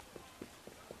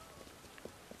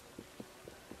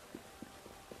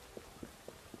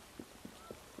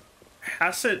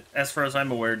 Hassett, as far as I'm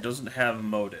aware, doesn't have a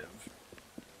motive.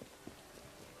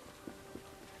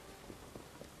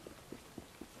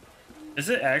 Is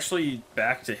it actually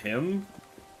back to him?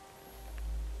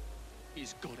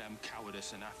 His goddamn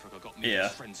cowardice in Africa got me and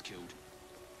his friends killed.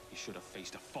 He should have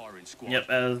faced a firing squad. Yep,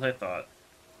 as I thought.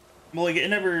 Well, like, it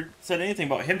never said anything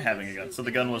about him having a gun, so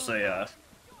the gun was a,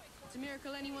 It's a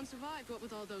miracle anyone survived, what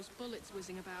with all those bullets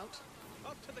whizzing about.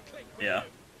 yeah.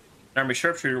 An army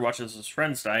sharpshooter watches his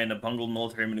friends die in a bungled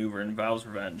military maneuver and vows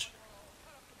revenge.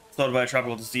 Slowed by a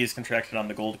tropical disease contracted on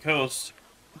the Gold Coast,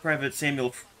 Private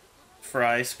Samuel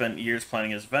Fry spent years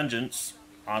planning his vengeance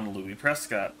on Louis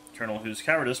Prescott, colonel whose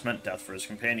cowardice meant death for his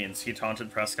companions. He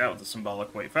taunted Prescott with a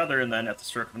symbolic white feather, and then, at the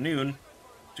stroke of noon,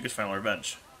 took his final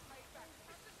revenge.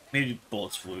 Many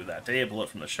bullets flew that day. A bullet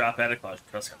from the shop attic lodged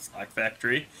in Prescott's lock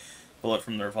factory. A bullet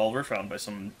from the revolver found by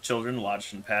some children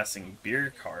lodged in a passing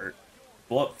beer cart. A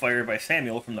bullet fired by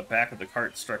Samuel from the back of the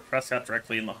cart struck Prescott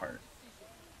directly in the heart.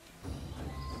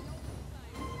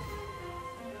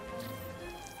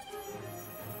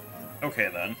 Okay,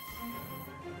 then.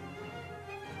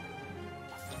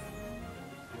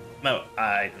 No,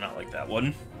 I do not like that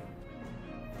one.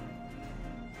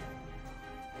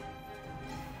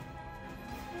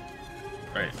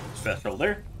 Alright, fast travel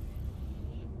there.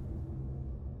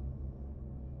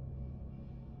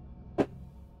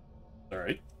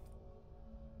 Alright.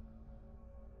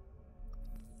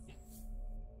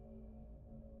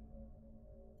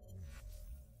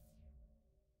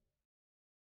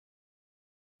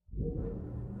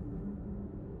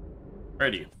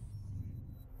 Ready.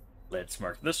 Let's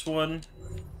mark this one.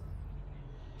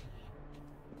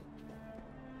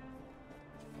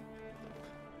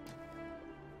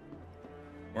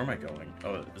 Where am I going?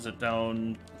 Oh, is it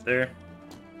down there?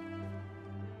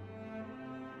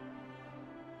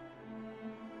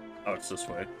 Oh, it's this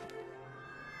way.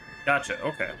 Gotcha,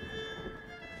 okay.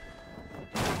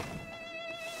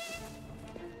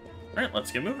 Alright,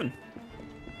 let's get moving.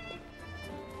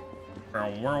 How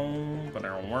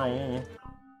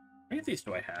many of these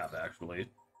do I have, actually?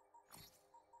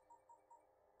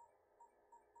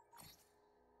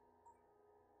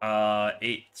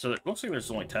 Eight. So it looks like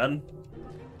there's only 10.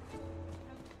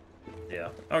 Yeah,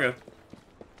 okay.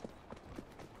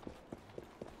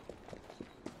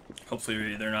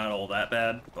 Hopefully they're not all that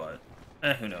bad, but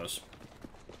who knows.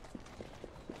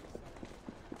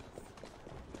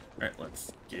 Alright,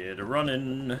 let's get a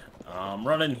running. I'm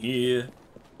running here.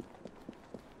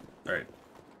 Alright.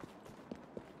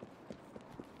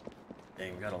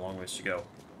 Dang, we got a long ways to go.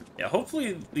 Yeah,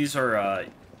 hopefully these are,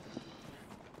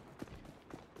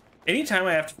 anytime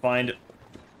I have to find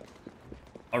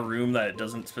a room that it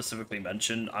doesn't specifically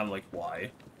mention, I'm like,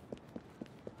 why?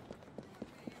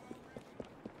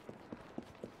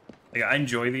 Like, I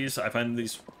enjoy these. I find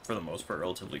these, for the most part,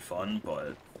 relatively fun,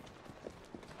 but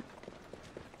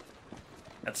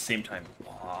at the same time,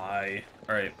 why?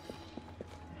 Alright.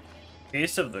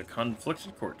 Case of the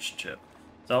conflicted courtship.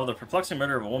 Solve the perplexing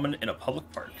murder of a woman in a public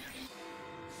park.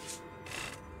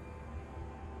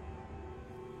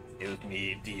 It was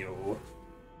me, Dio.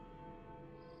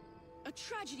 A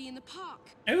tragedy in the park.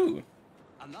 Ooh.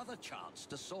 Another chance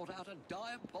to sort out a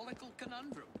diabolical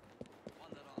conundrum.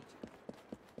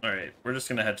 Alright, we're just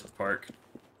gonna head to the park.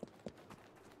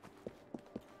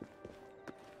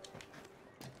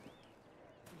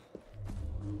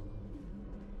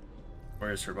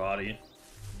 Where's her body?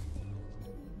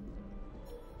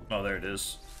 Oh, there it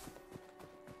is.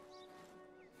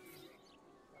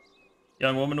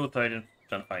 Young woman with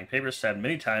identifying papers stabbed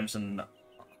many times in a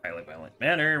highly violent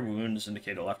manner. Wounds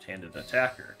indicate a left-handed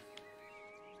attacker.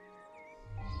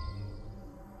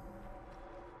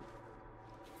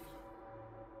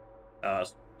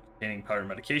 Containing powdered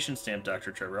medication, stamped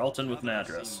Dr. Trevor Alton with an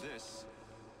address. This,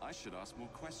 I should ask more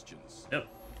questions. Yep.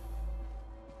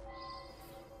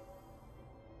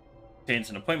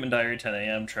 Contains an appointment diary, 10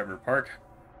 a.m., Trevor Park.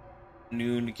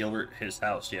 Noon, Gilbert, his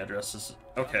house. The address is...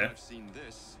 Okay. I've seen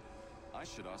this. I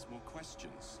should ask more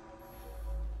questions.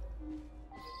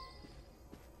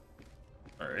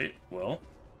 Alright, well.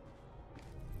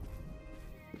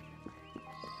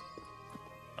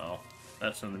 Oh,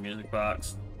 that's in the music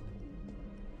box.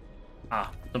 Ah,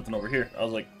 something over here. I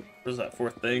was like, what is that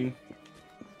fourth thing?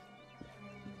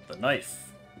 The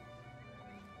knife.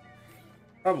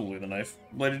 Probably the knife.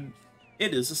 But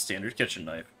it is a standard kitchen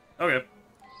knife. Okay.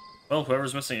 Well,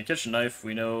 whoever's missing a kitchen knife,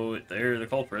 we know they're the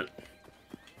culprit.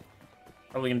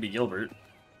 Probably gonna be Gilbert.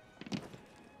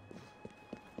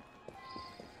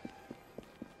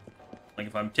 Like,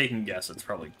 if I'm taking a guess, it's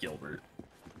probably Gilbert.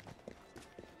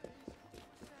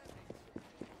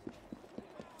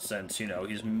 Since, you know,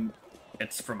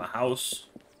 it's from a house.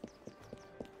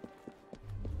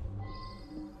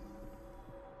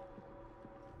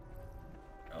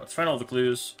 Now, let's find all the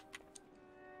clues.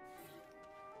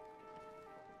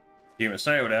 Dear Miss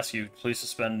Knight, I would ask you to please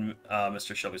suspend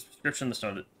Mr. Shelby's prescription. This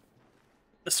note,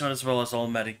 as well as all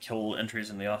medical entries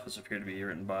in the office, appear to be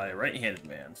written by a right-handed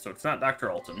man. So it's not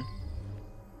Dr. Alton.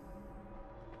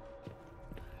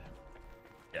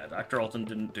 Yeah, Dr. Alton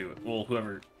didn't do it. Well,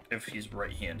 whoever, if he's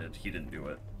right-handed, he didn't do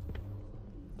it.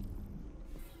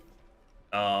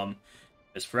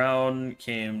 Miss Brown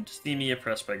came to see me,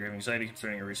 oppressed by grave anxiety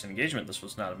concerning a recent engagement. This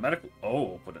was not a medical...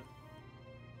 Oh, but it...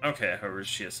 Okay, however,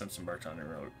 she has since embarked on a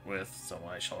road with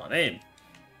someone I shall not name.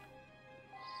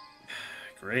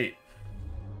 Great.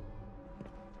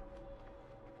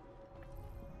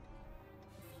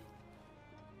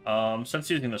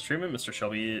 Since using this treatment, Mr.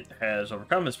 Shelby has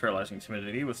overcome his paralyzing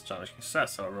timidity with astonishing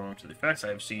success. However, owing to the effects, I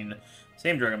have seen the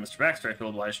same drug on Mr. Baxter. I feel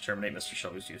obliged to terminate Mr.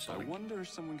 Shelby's use of it. I wonder if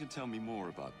someone could tell me more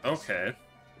about this. Okay.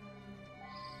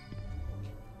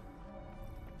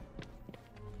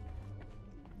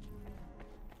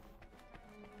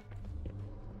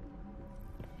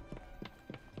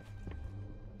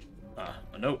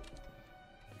 A note.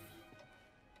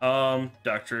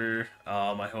 Doctor,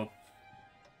 I hope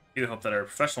that our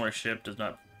professional relationship does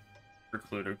not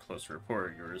preclude a closer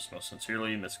rapport. Yours most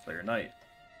sincerely, Miss Claire Knight.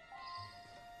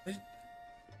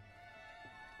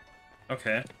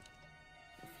 Okay.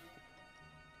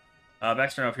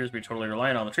 Baxter now appears to be totally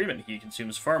reliant on the treatment. He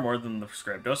consumes far more than the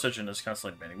prescribed dosage and is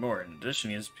constantly demanding more. In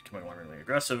addition, he is becoming alarmingly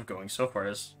aggressive, going so far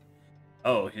as...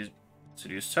 Oh, he's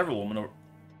seduced several women over...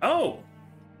 Oh!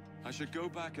 I should go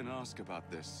back and ask about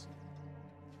this.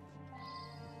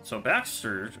 So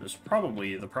Baxter is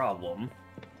probably the problem.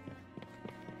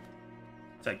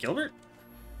 Is that Gilbert?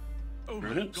 Oh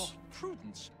Prudence? my God,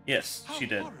 Prudence! Yes, How she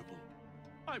did. Horrible.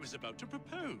 I was about to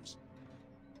propose.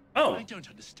 Oh. I don't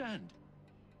understand.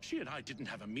 She and I didn't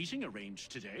have a meeting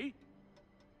arranged today.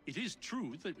 It is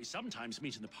true that we sometimes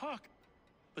meet in the park,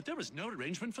 but there was no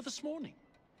arrangement for this morning.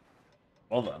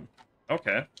 Well then.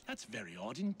 Okay. That's very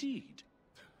odd indeed.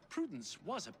 Prudence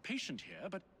was a patient here,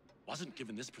 but wasn't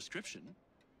given this prescription.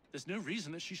 There's no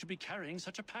reason that she should be carrying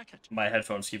such a packet. My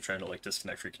headphones keep trying to, like,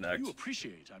 disconnect, reconnect. You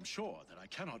appreciate, I'm sure, that I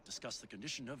cannot discuss the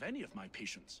condition of any of my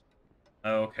patients.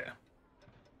 Okay.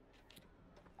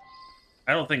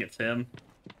 I don't think it's him.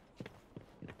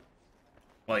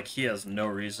 Like, he has no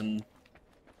reason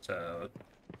to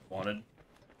want to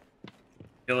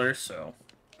kill her, so...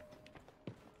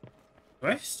 Do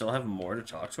I still have more to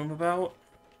talk to him about?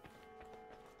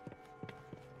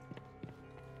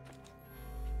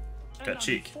 Got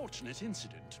cheek. An unfortunate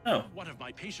incident. Oh. One of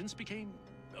my patients became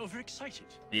overexcited.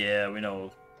 Yeah, we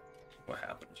know what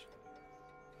happened.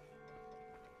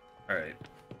 Alright.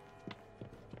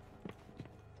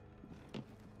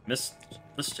 Missed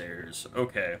the stairs.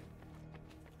 Okay.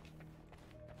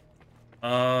 Let's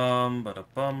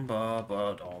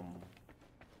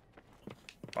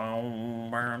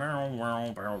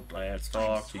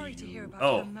talk to sorry to hear you. about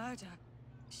Oh. her murder.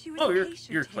 She was Oh, a you're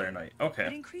patient Claire here, Knight. Okay.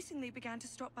 but increasingly began to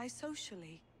stop by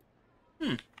socially.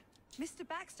 Hmm. Mr.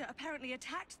 Baxter apparently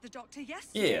attacked the doctor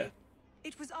yesterday. Yeah.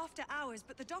 It was after hours,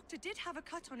 but the doctor did have a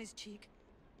cut on his cheek.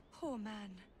 Poor man.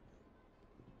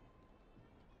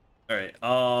 Alright,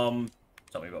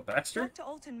 tell me about Baxter. Dr.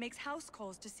 Alton makes house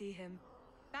calls to see him.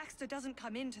 Baxter doesn't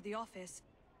come into the office.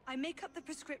 I make up the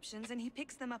prescriptions and he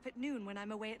picks them up at noon when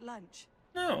I'm away at lunch.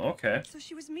 Oh, okay. So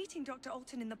she was meeting Dr.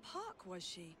 Alton in the park, was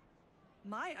she?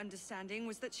 My understanding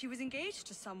was that she was engaged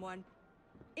to someone.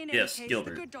 In any case,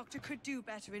 Gilbert. the good doctor could do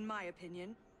better, in my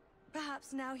opinion.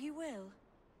 Perhaps now he will.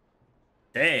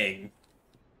 Dang.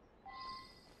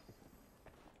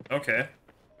 Okay.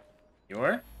 You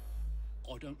are?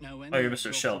 I don't know any Oh, you're of Mr.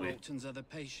 Dr. Shelby. Alton's other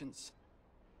patients.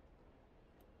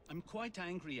 I'm quite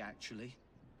angry, actually.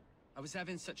 I was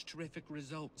having such terrific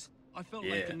results. I felt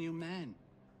like a new man.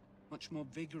 Much more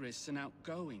vigorous and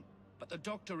outgoing. But the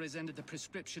doctor has ended the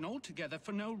prescription altogether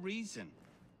for no reason.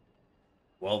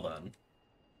 Well done.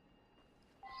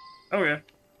 Okay.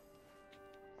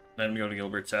 Then we go to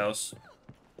Gilbert's house.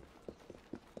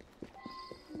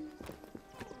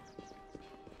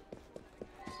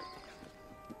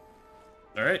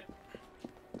 Alright.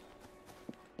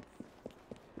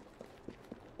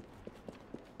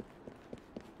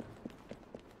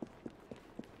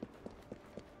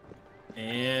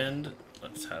 And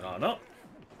let's head on up.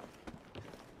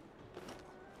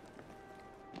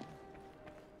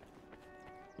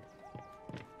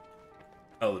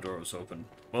 Oh, the door was open.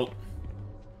 Well,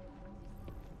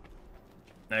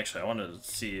 actually, I wanted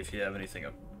to see if you have anything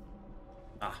up.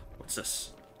 Ah, what's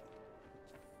this?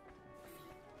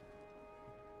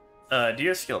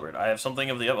 Dearest Gilbert, I have something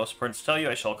of the utmost importance to tell you.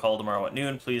 I shall call tomorrow at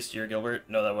noon. Please, dear Gilbert,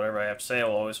 know that whatever I have to say, I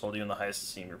will always hold you in the highest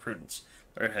esteem or prudence.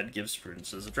 Head gives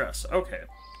Prudence his address. Okay.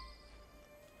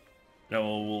 Now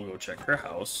we'll go check her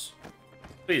house.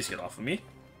 Please get off of me.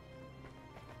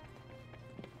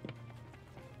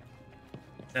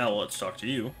 Now let's talk to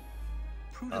you.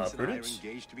 Prudence and I are Prudence?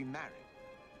 engaged to be married.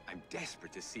 I'm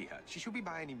desperate to see her. She should be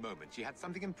by any moment. She had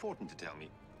something important to tell me.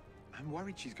 I'm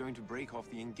worried she's going to break off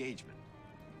the engagement.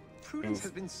 Prudence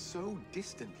has been so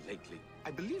distant lately. I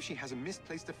believe she has a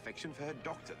misplaced affection for her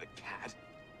doctor, the cat.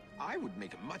 I would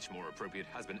make a much more appropriate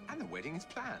husband, and the wedding is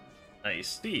planned. I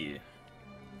see.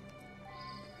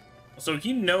 So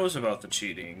he knows about the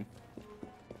cheating.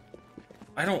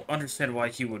 I don't understand why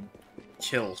he would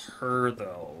kill her,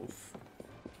 though.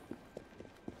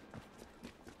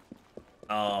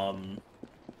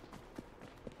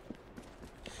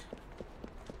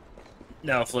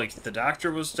 Now, if, like, the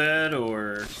doctor was dead,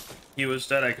 or he was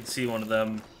dead, I could see one of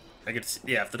them. I could see,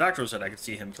 yeah, if the doctor was dead, I could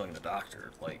see him killing the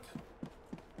doctor. Like,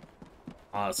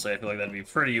 honestly, I feel like that'd be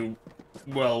pretty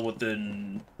well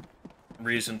within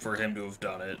reason for him to have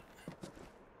done it.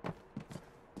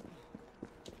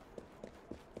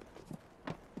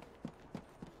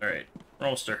 Alright, we're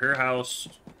almost to her house.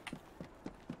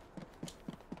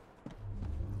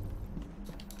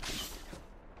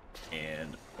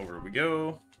 And over we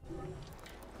go.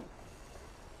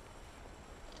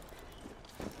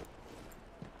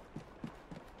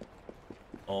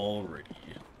 Alrighty.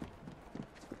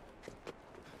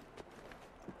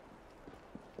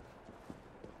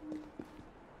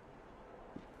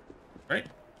 Right.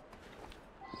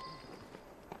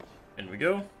 In we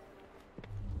go.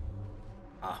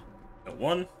 Ah, got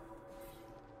one.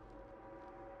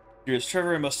 Dearest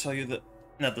Trevor, I must tell you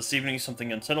that this evening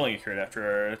something unsettling occurred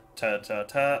after our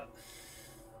ta-ta-ta.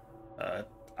 I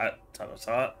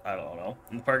don't know.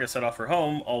 In the park, I set off for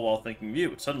home, all while thinking of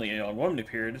you. But suddenly, a young woman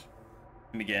appeared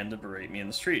and began to berate me in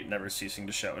the street, never ceasing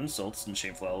to shout insults and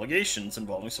shameful allegations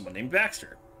involving someone named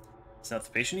Baxter. Is that the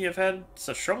patient you have had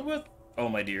such trouble with? Oh,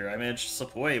 my dear, I managed to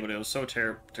slip away, but it was so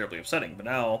terribly upsetting. But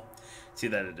now, see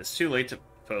that it is too late to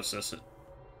post this,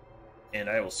 and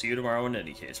I will see you tomorrow in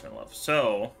any case, my love.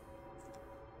 So,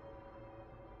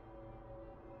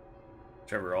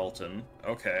 Trevor Alton.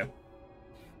 Okay.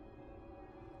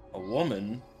 A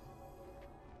woman.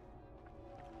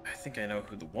 I think I know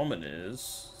who the woman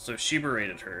is. So she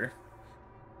berated her.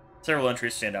 Several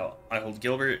entries stand out. I hold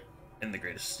Gilbert in the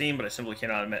greatest esteem, but I simply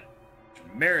cannot admit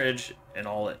marriage and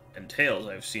all it entails.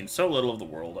 I have seen so little of the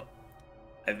world.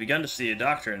 I have begun to see a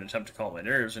doctor in an attempt to calm my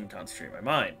nerves and concentrate my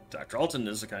mind. Dr. Alton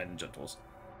is the kind and gentle,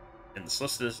 and the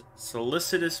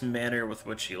solicitous manner with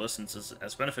which he listens is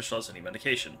as beneficial as any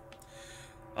medication.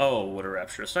 Oh, what a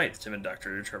rapturous night. The timid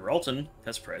Dr. Trevor Alton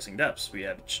has surprising depths. We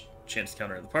had a chance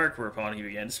encounter in the park, whereupon he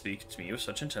began to speak to me with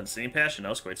such intensity and passion I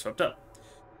was quite swept up.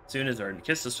 Soon his ardent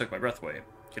kisses took my breath away.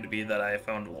 Could it be that I have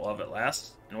found love at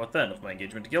last? And what then of my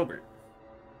engagement to Gilbert?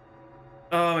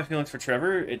 Oh, my feelings for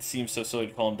Trevor, it seems so silly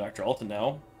to call him Dr. Alton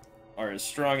now, are as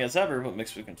strong as ever, but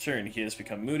mixed with concern. He has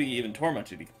become moody, even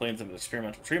tormented. He complains of his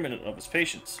experimental treatment of his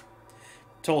patients.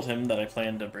 told him that I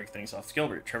planned to break things off with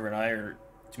Gilbert. Trevor and I are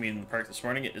to meet in the park this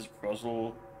morning. A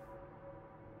proposal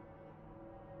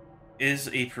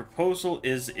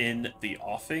is in the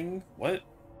offing? What?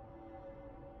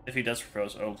 If he does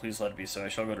propose, oh, please let it be so. I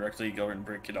shall go directly to Gilbert and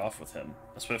break it off with him.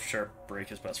 A swift, sharp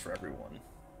break is best for everyone.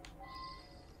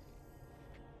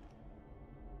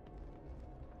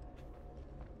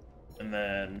 And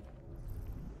then...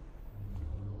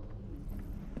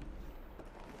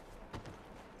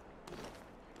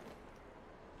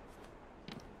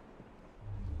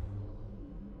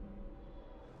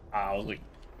 I was like,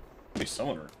 there's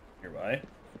someone nearby.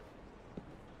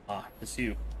 Ah, it's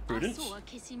you. Prudence? I saw her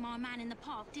kissing my man in the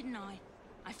park, didn't I?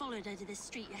 I followed her to this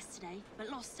street yesterday, but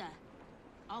lost her.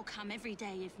 I'll come every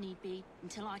day if need be,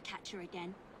 until I catch her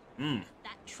again.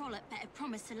 That trollop better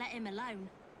promise to let him alone,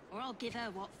 or I'll give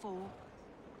her what for.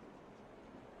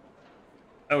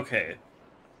 Okay.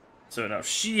 So now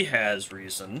she has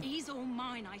reason. He's all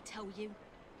mine, I tell you.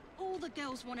 All the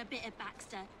girls want a bit of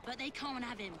Baxter, but they can't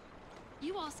have him.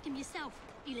 You ask him yourself.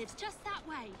 He lives just that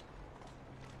way.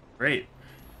 Great.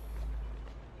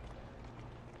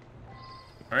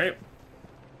 Alright.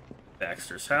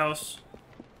 Baxter's house.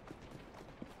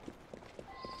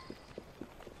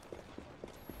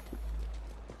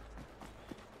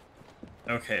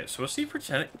 Okay, so what's he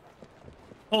pretending?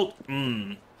 Hold.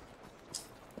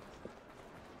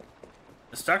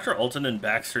 Is Dr. Alton and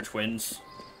Baxter twins?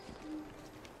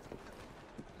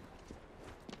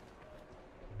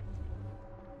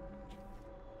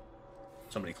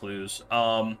 So many clues.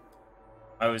 I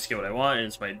always get what I want, and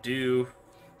it's my due.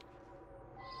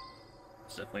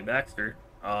 It's definitely Baxter.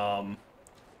 But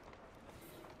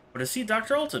is he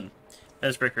Dr. Alton?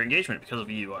 Let's break her engagement because of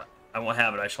you. I won't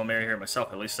have it. I shall marry her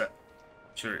myself. At least that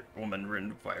short woman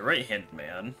written by a right-handed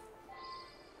man.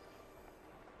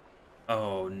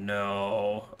 Oh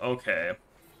no. Okay.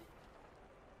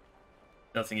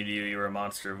 Nothing to you. You were a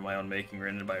monster of my own making,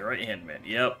 written by a right-handed man.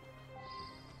 Yep.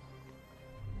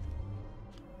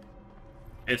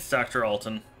 It's Dr.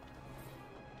 Alton.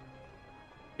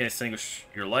 Can't extinguish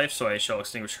your life, so I shall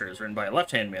extinguish hers. Written by a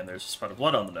left-handed man. There's a spot of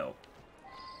blood on the note.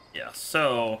 Yeah,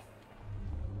 so...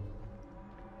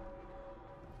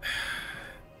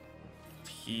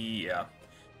 yeah.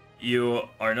 You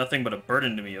are nothing but a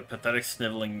burden to me, a pathetic,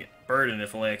 sniveling burden,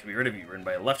 if only I could be rid of you. Written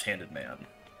by a left-handed man.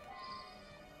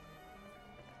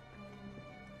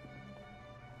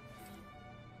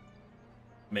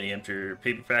 Many empty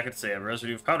paper packets, they have a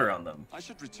residue of powder on them. I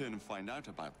should return and find out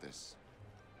about this.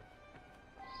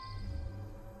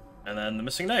 And then the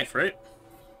missing knife, right?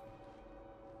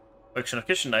 Collection of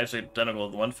kitchen knives identical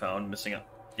to the one found missing up.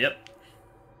 Yep.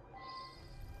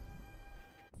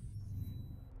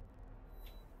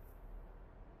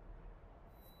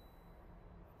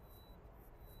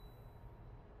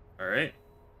 Alright.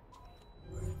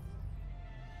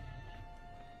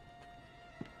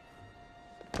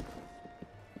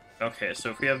 Okay, so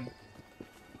if we have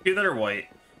two that are white,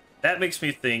 that makes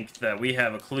me think that we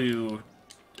have a clue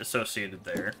associated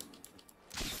there.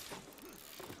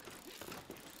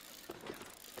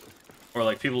 Or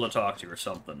like people to talk to or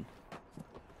something.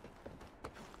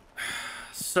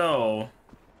 So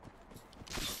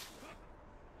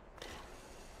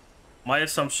my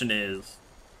assumption is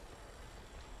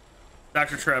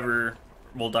Dr. Trevor,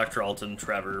 well, Dr. Alton,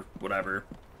 Trevor, whatever,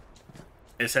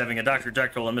 is having a Dr.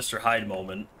 Jekyll and Mr. Hyde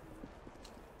moment.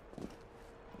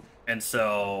 And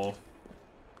so,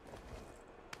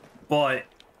 but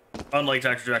unlike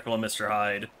Dr. Jekyll and Mr.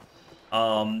 Hyde,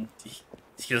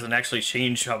 he doesn't actually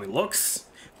change how he looks.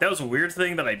 That was a weird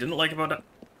thing that I didn't like about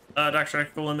Dr.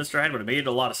 Jekyll and Mr. Hyde, but it made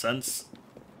a lot of sense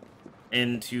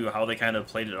into how they kind of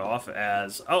played it off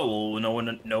as, oh, well, no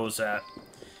one knows that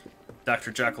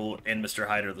Dr. Jekyll and Mr.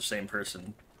 Hyde are the same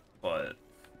person, but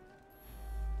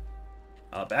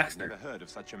Baxter. I've never heard of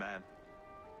such a man.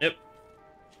 Yep.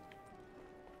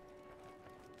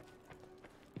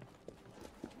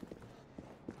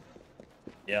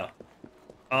 Yeah.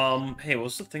 Hey,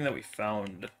 what's the thing that we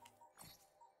found?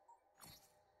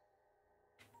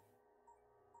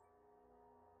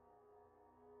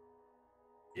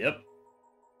 Yep.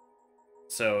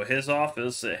 So his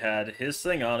office, it had his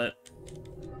thing on it.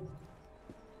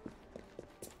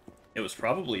 It was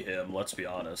probably him, let's be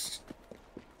honest.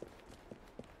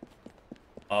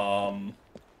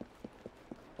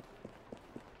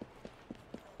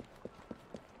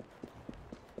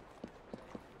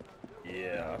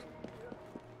 Yeah.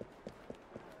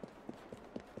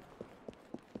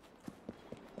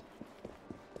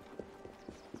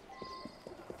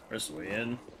 Where's the way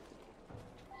in?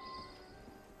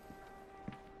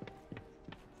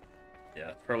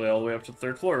 Yeah, probably all the way up to the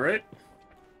 3rd floor, right?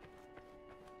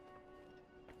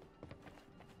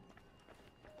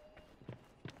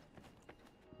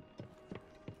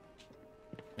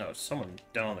 someone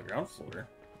down on the ground floor.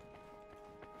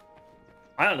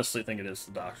 I honestly think it is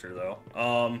the doctor,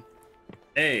 though.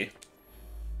 Hey.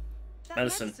 That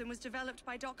medicine was developed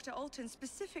by Dr. Alton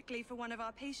specifically for one of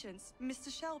our patients, Mr.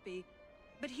 Shelby.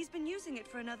 But he's been using it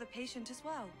for another patient as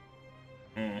well.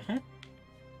 Mm-hmm.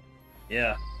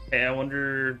 Yeah. Hey, I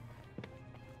wonder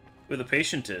who the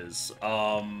patient is.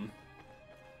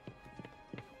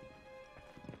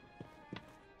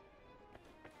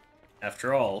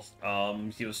 After all,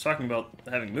 he was talking about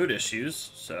having mood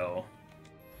issues, so...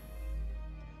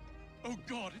 Oh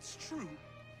God, it's true.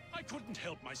 I couldn't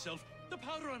help myself. The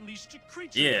powder unleashed a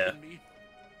creature in me.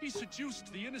 He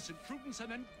seduced the innocent Prudence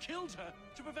and then killed her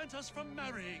to prevent us from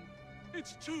marrying.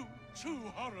 It's too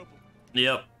horrible.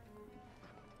 Yep.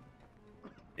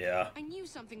 Yeah. I knew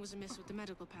something was amiss with the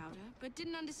medical powder, but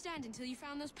didn't understand until you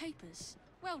found those papers.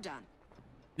 Well done.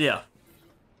 Yeah.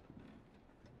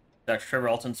 Dr. Trevor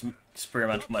Alton's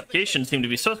experimental medication seemed to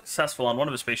be so successful on one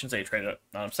of his patients that he tried it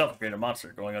on himself and created a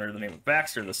monster. Going under the name of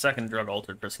Baxter, the second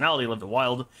drug-altered personality lived a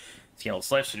wild,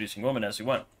 scandalous life, seducing women as he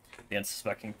went. The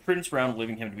unsuspecting Prudence Brown,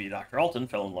 believing him to be Dr. Alton,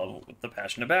 fell in love with the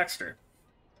passionate Baxter.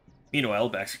 Meanwhile,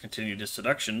 Baxter continued his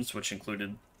seductions, which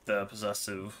included the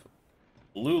possessive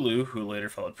Lulu, who later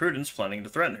followed Prudence, planning to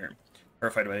threaten her.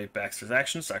 Horrified by Baxter's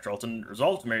actions, Dr. Alton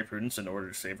resolved to marry Prudence in order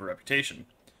to save her reputation.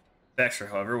 Baxter,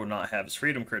 however, would not have his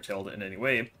freedom curtailed in any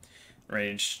way,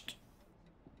 arranged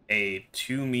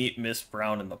to meet Miss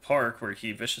Brown in the park, where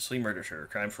he viciously murdered her, a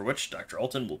crime for which Dr.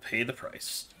 Alton will pay the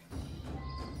price.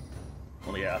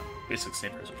 Well, yeah, basically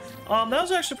same person. That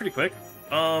was actually pretty quick.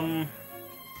 We'll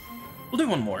do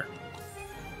one more.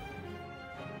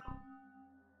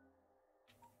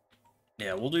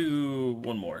 Yeah, we'll do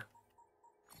one more.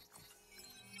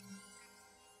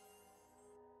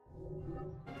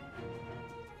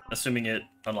 Assuming it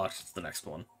unlocks the next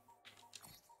one.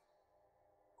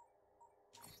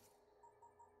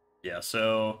 Yeah,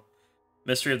 so...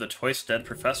 Mystery of the Twice Dead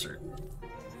Professor.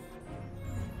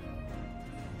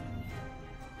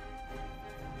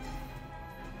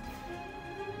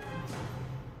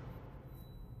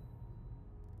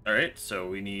 Alright, so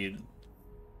we need...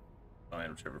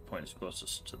 find whichever point is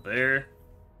closest to there.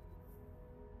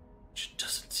 Which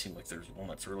doesn't seem like there's one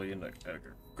that's really in the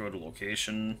go to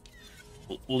location.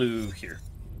 Blue here.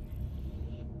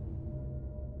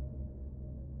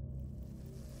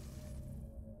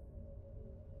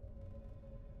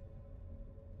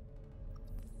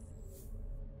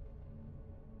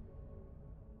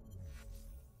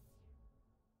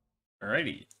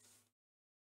 Alrighty.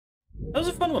 That was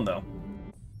a fun one, though.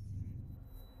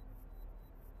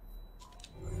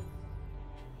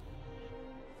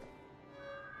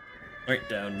 Alright,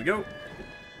 down we go.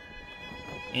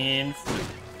 And flip.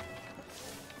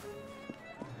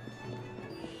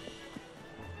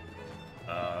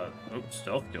 Oh,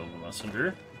 stealth killed the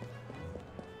messenger.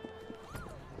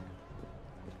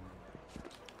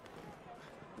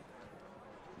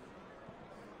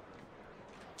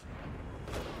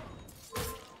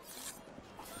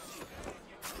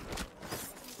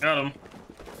 Got him.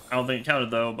 I don't think it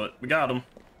counted though, but we got him.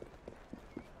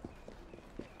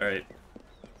 Alright.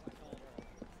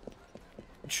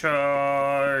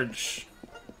 Charge.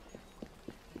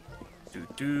 Do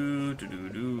do do do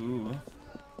do.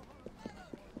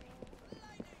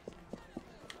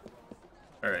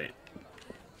 Alright.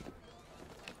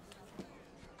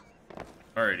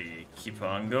 Alrighty, keep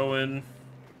on going.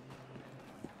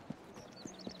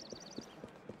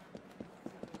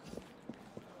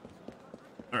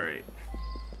 Alright.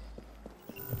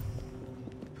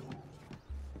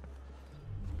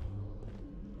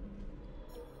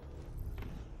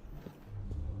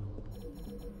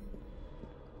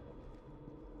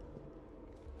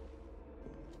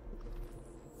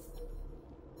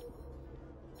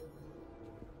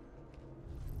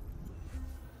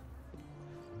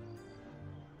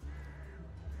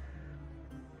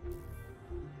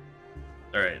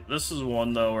 Alright, this is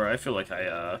one though where I feel like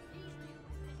I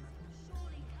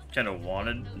kind of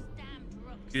wanted to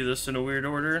do this in a weird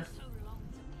order.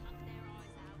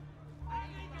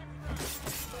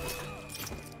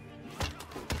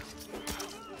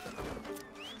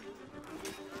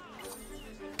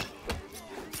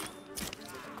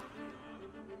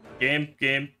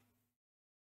 Game.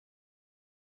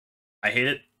 I hate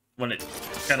it when it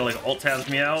kind of like alt tabs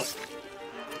me out.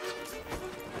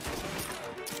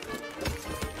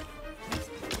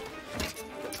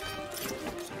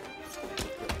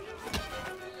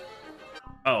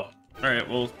 Oh, alright,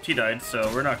 well, he died, so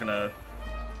we're not gonna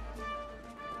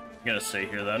stay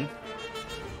here then.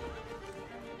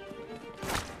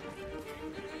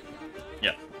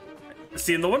 Yeah.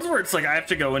 See, in the ones where it's like I have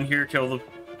to go in here, kill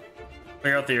the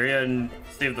clear out the area and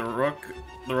save the rook.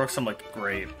 The rooks, I'm like,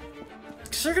 great.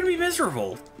 Because they're gonna be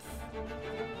miserable.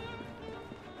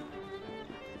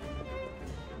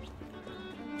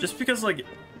 Just because, like,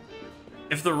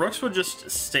 if the rooks would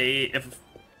just stay, if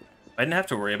I didn't have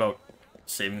to worry about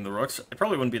saving the rooks, it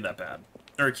probably wouldn't be that bad.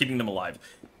 Or keeping them alive.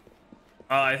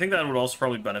 I think that would also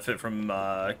probably benefit from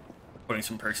putting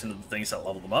some perks into the things that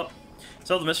level them up.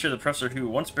 So the mystery of the professor who,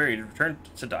 once buried, returned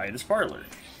to die in his parlor.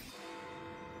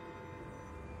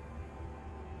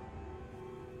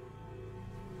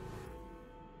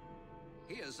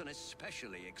 Here's an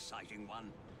especially exciting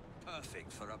one.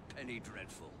 Perfect for a penny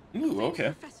dreadful. Ooh, okay.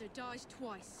 The professor dies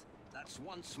twice. That's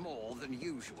once more than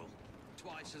usual.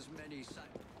 Twice as many.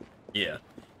 Yeah.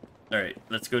 Alright,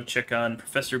 let's go check on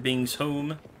Professor Bing's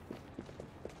home.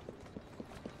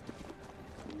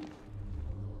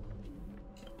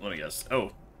 Let me guess.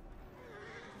 Oh.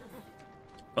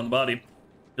 On the body.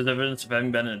 There's evidence of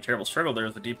having been in a terrible struggle. There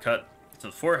is a deep cut to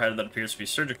the forehead that appears to be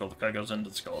surgical. The cut goes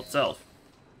into the skull itself.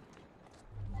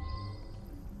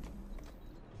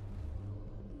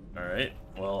 Alright,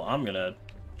 well, I'm gonna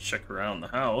check around the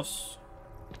house.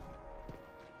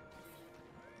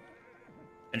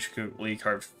 Intricately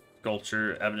carved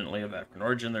sculpture, evidently of African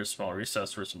origin. There's a small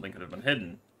recess where something could have been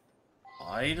hidden.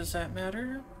 Why does that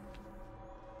matter?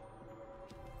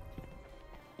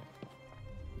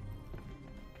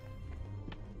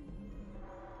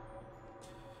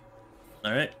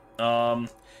 Alright, a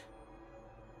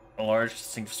large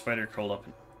distinct spider curled up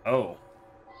in... Oh.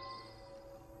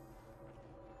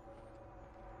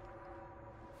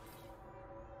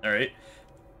 Alright.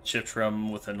 Shipped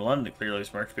from within London, clearly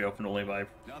is marked to be opened only by...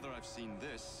 Now that I've seen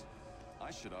this, I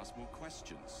should ask more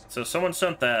questions. So someone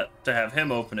sent that to have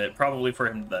him open it, probably for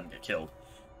him to then get killed.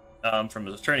 From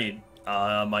his attorney.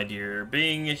 My dear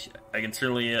Bing, I can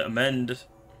certainly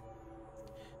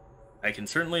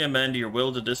amend your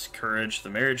will to discourage the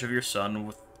marriage of your son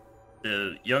with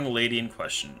the young lady in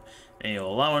question. Any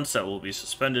allowance that will be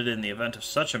suspended in the event of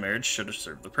such a marriage should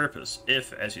serve the purpose.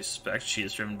 If, as you suspect, she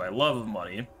is driven by love of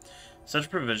money, such a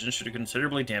provision should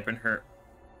considerably dampen her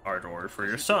ardor for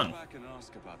your son. Go back and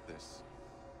ask about this.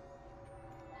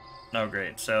 Oh,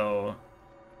 great. So,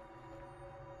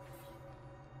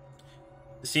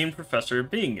 esteemed Professor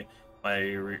Bing, my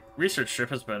research trip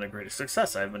has been a great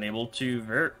success. I've been able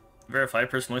to verify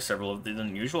personally several of the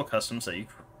unusual customs that you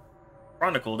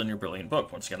chronicled in your brilliant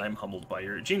book. Once again, I'm humbled by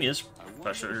your genius,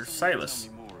 Professor Silas.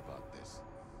 Tell me more about this.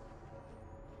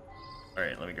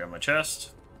 Alright, let me grab my chest.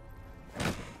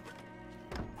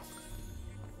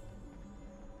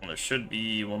 And there should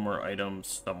be one more item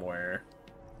somewhere.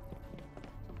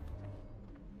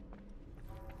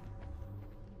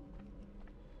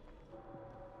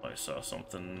 I saw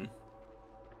something.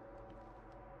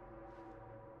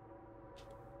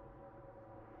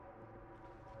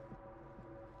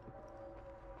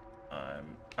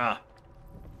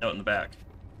 Note in the back.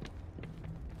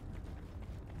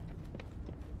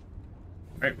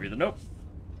 Alright, read the note.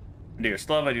 Dearest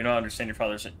love, I do not understand your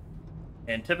father's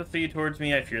antipathy towards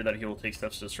me. I fear that he will take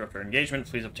steps to disrupt our engagement.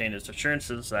 Please obtain his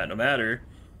assurances that no matter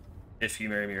if you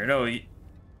marry me or no,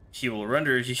 he will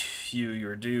render you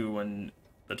your due when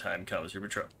the time comes. Your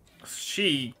betrothed.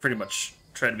 She pretty much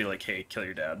tried to be like, hey, kill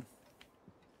your dad.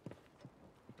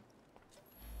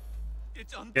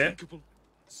 It's unthinkable.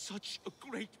 Such a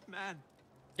great man.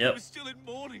 Yep. He was still in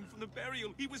mourning from the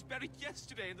burial. He was buried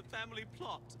yesterday in the family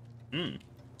plot.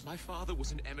 My father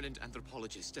was an eminent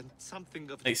anthropologist and something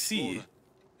of an I see. explorer.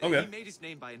 Okay. He made his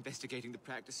name by investigating the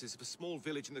practices of a small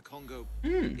village in the Congo.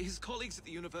 His colleagues at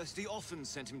the university often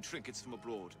sent him trinkets from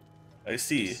abroad. I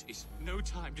see. This is no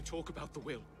time to talk about the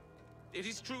will. It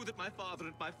is true that my father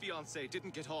and my fiancée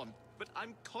didn't get on, but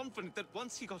I'm confident that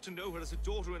once he got to know her as a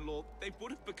daughter-in-law, they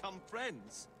would have become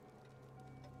friends.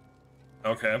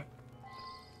 Okay.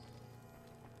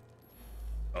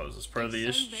 Oh, is this part of the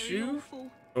issue?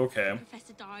 Okay. The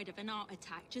professor died of an heart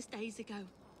attack just days ago.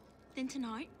 Then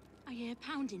tonight, I hear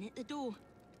pounding at the door.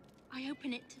 I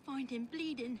open it to find him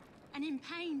bleeding and in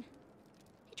pain.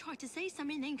 He tried to say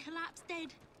something, then collapsed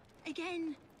dead.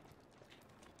 Again.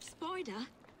 Spider?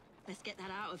 Let's get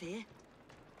that out of here.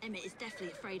 Emmett is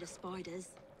definitely afraid of spiders.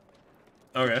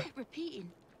 Okay. He kept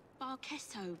repeating,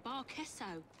 Barkesso,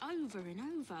 Barkesso, over and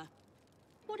over.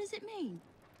 What does it mean?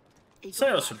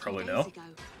 Silas would probably know. Ago.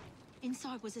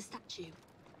 Inside was a statue.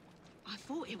 I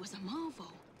thought it was a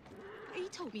marvel. But he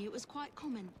told me it was quite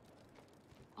common.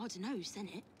 I don't know who sent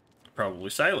it.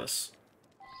 Probably Silas.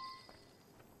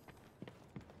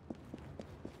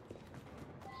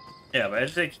 Yeah, but I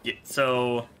think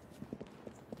so.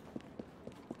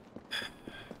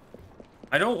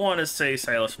 I don't want to say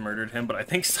Silas murdered him, but I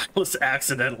think Silas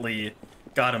accidentally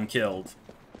got him killed.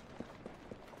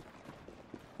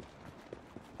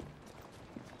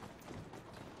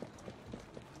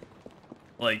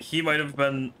 Like, he might have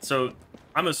been... So,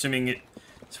 I'm assuming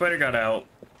Spider got out,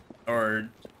 or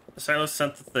Silas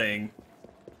sent the thing.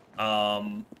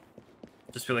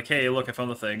 Just be like, hey, look, I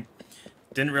found the thing.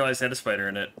 Didn't realize it had a spider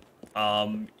in it.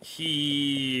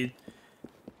 He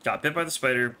got bit by the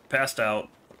spider, passed out,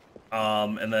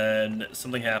 and then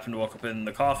something happened, woke up in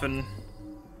the coffin.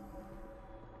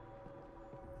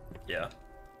 Yeah.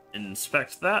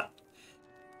 Inspect that.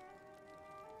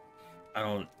 I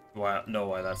don't know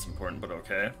why that's important, but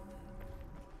okay.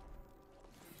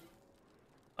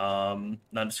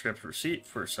 Nondescript receipt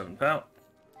for £7.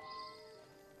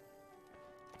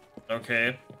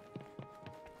 Okay.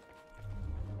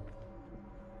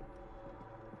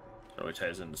 Probably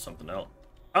ties into something else.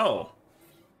 Oh!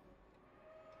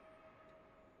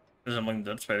 Resembling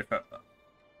dead spider.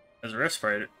 As a rest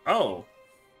spider. Oh!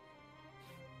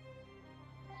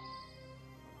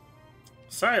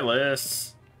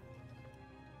 Silas!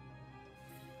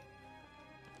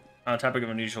 On topic of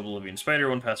unusual living spider,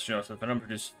 one passage notes that venom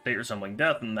produced a state resembling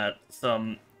death, and that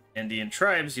some Indian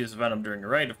tribes use venom during a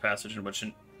rite of passage in which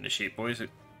initiate boys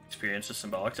experience a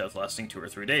symbolic death lasting 2 or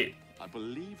 3 days. I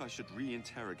believe I should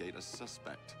re-interrogate a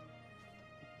suspect.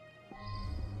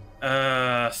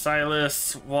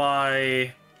 Silas,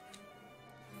 why?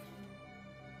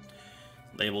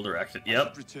 Label directed. Yep. I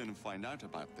should return and find out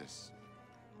about this.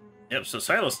 Yep, so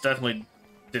Silas definitely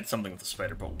did something with the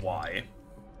spider, but why?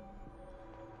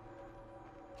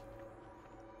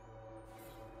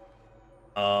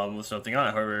 There's nothing on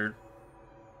it, however.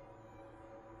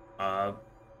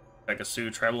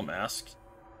 Pegasus tribal mask.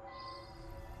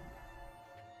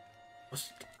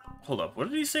 Hold up, what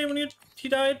did he say when he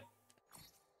died?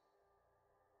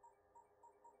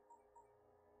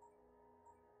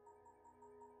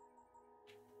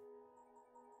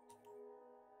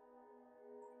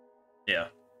 Yeah.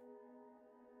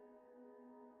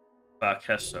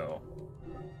 Bakesso.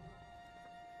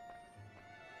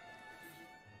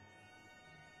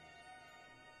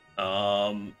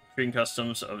 Creating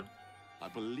customs of... I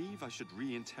believe I should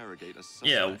re-interrogate a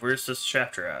suspect. Yeah, where's this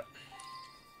chapter at?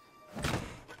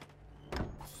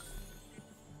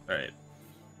 Alright.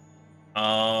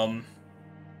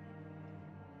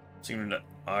 Seem to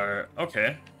are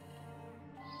okay.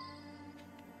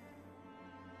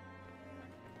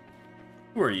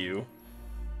 Who are you?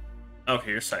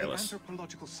 Okay, you're Silas. The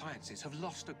anthropological sciences have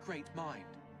lost a great mind.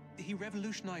 He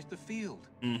revolutionized the field.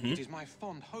 Mm-hmm. It is my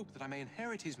fond hope that I may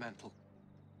inherit his mantle.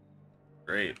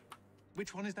 Great.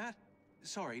 Which one is that?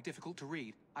 Sorry, difficult to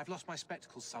read. I've lost my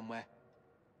spectacles somewhere.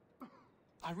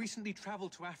 I recently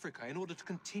traveled to Africa in order to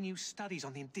continue studies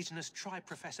on the indigenous tribe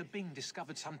Professor Bing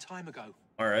discovered some time ago.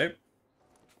 Alright.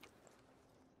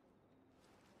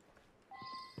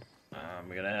 I'm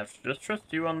gonna have to just trust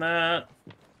you on that.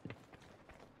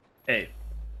 Hey,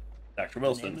 Dr.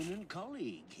 Wilson. An eminent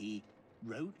colleague. He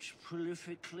wrote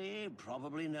prolifically.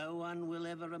 Probably no one will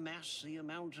ever amass the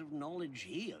amount of knowledge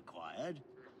he acquired.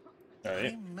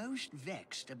 Right. I'm most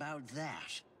vexed about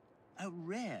that. A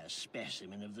rare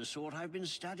specimen of the sort I've been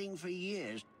studying for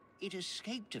years. It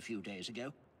escaped a few days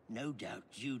ago, no doubt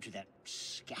due to that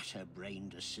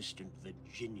scatterbrained assistant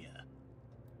Virginia.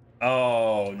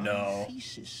 Oh, no. My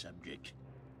thesis subject.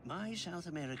 My South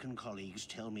American colleagues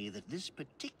tell me that this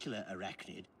particular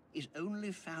arachnid is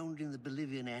only found in the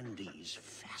Bolivian Andes.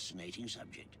 Fascinating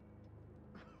subject.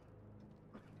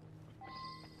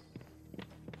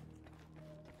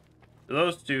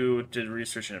 Those two did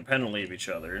research independently of each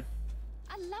other.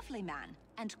 A lovely man,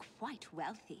 and quite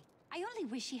wealthy. I only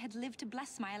wish he had lived to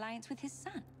bless my alliance with his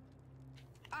son.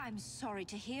 I'm sorry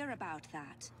to hear about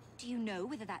that. Do you know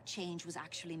whether that change was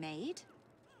actually made?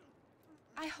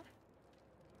 I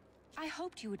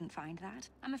hoped you wouldn't find that.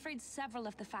 I'm afraid several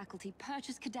of the faculty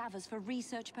purchase cadavers for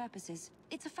research purposes.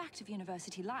 It's a fact of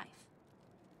university life.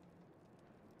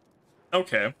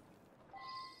 Okay.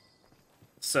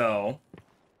 So...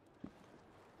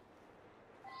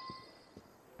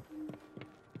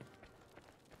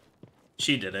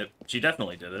 she did it. She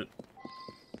definitely did it.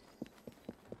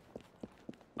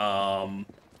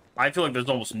 I feel like there's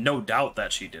almost no doubt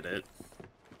that she did it.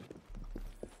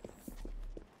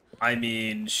 I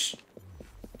mean,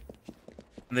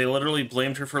 they literally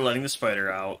blamed her for letting the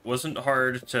spider out. Wasn't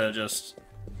hard to just...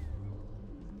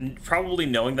 probably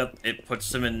knowing that it puts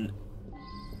them in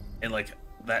like,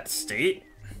 that state.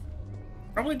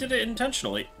 Probably did it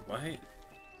intentionally. Why?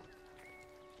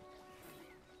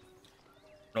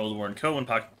 Old Warren Cohen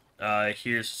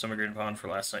here's some agreed upon for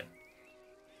last night.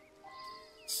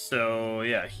 So,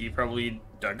 yeah, he probably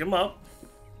dug him up.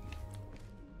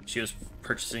 she was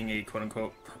purchasing a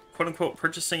quote-unquote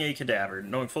purchasing a cadaver,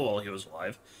 knowing full well he was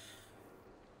alive.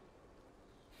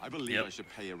 I believe I should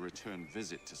pay a return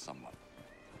visit to someone.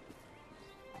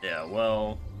 Yeah,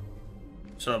 well,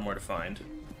 still have more to find.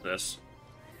 This.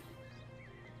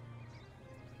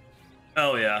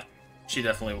 Oh yeah, she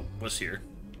definitely was here.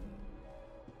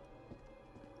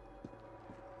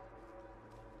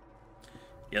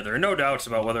 Yeah, there are no doubts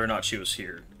about whether or not she was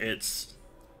here. It's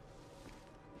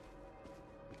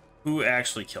who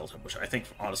actually killed him, which I think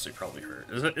honestly probably her.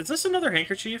 Is this another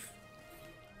handkerchief?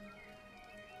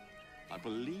 I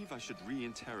believe I should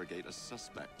re-interrogate a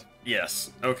suspect.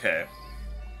 Yes. Okay.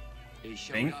 He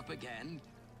showed up again.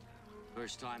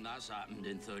 First time that's happened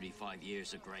in 35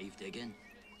 years of grave digging.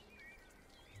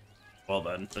 Well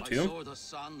then, the I tomb? saw the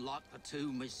son lock the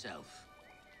tomb myself.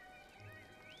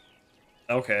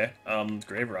 Okay,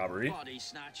 grave robbery. Body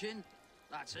snatching?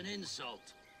 That's an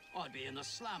insult. I'd be in the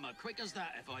slammer quick as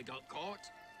that if I got caught.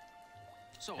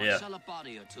 So I sell a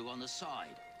body or two on the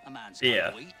side. A man's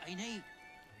got to eat, ain't he?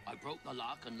 I broke the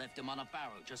lock and left him on a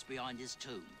barrow just behind his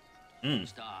tomb. It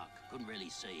was dark, couldn't really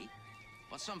see.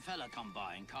 But some fella come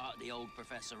by and carted the old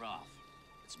professor off.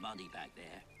 It's muddy back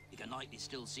there. You can likely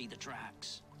still see the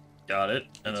tracks. Got it.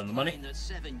 And then the money? That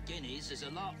 7 guineas is a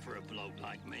lot for a bloke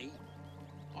like me.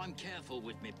 I'm careful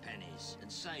with me pennies and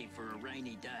save for a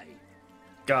rainy day.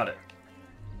 Got it.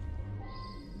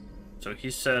 So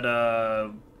he said,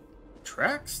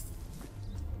 tracks?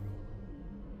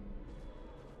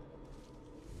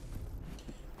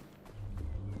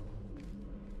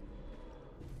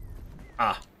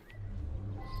 Ah.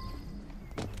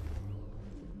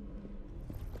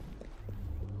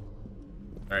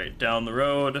 Alright, down the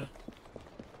road.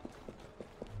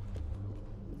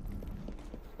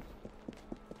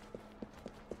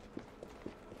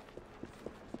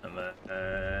 And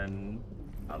then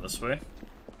out this way.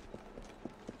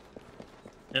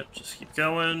 Yep, just keep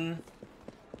going.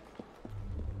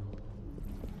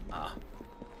 Ah.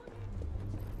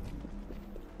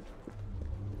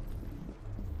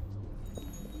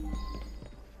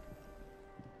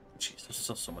 Jeez, there's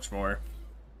still so much more.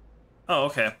 Oh,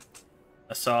 okay.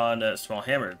 I saw a small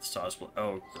hammer.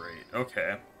 Oh, great.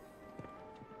 Okay.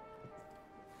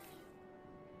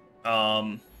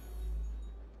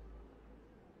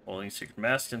 Holding secret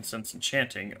mask, incense, and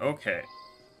chanting. Okay.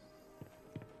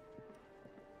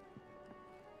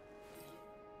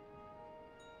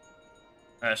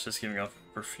 Ash is giving off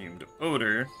perfumed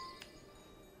odor.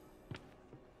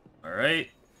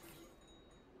 Alright.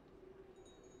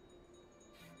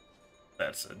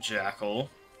 That's a jackal.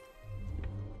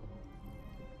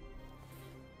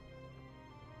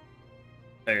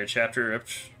 Your chapter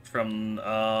ripped from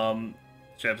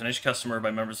Japanese customer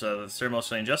by members of the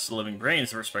ceremonially ingest the living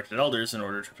brains of respected elders in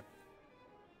order to...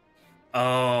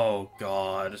 Oh,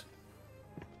 God.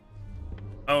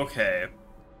 Okay.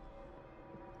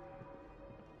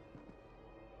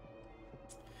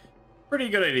 Pretty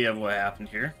good idea of what happened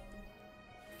here.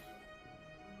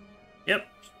 Yep.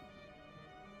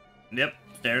 Yep.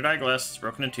 Standard eyeglass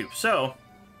broken in two. So...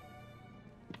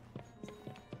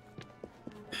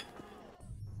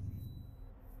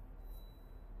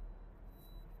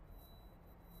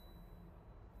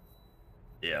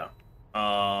 Yeah.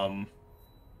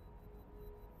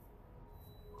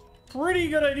 Pretty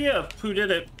good idea of who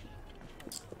did it.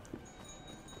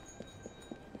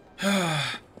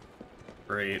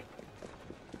 Great.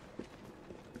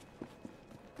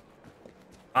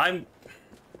 I'm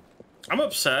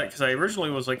upset because I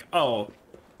originally was like, oh,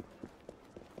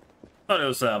 thought it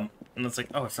was them, and it's like,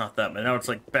 oh, it's not them, and now it's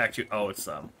like back to, oh, it's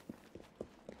them.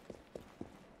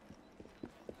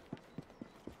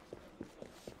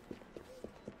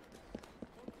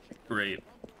 Great.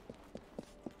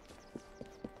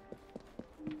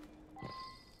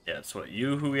 Yeah, it's what,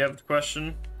 you who we have to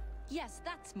question? Yes,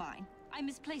 that's mine. I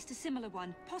misplaced a similar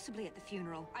one, possibly at the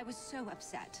funeral. I was so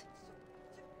upset.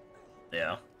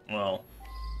 Yeah, well...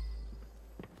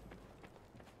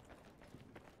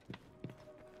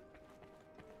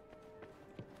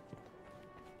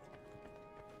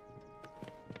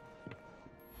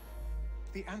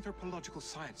 The anthropological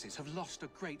sciences have lost a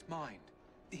great mind.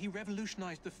 He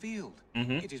revolutionized the field.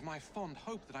 It is my fond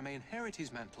hope that I may inherit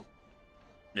his mantle.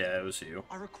 Yeah, it was you.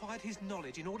 I required his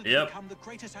knowledge in order to become the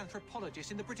greatest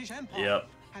anthropologist in the British Empire.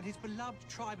 And his beloved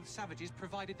tribe of savages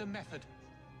provided the method.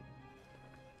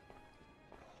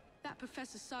 That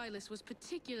Professor Silas was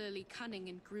particularly cunning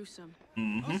and gruesome.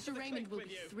 Mm-hmm. Mr. Raymond will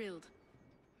be thrilled.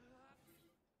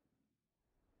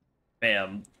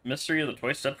 Bam. Mystery of the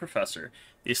Twice-Dead Professor.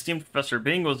 The esteemed Professor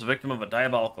Bing was the victim of a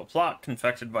diabolical plot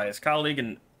confected by his colleague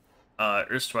and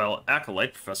erstwhile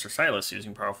acolyte, Professor Silas,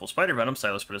 using powerful spider venom,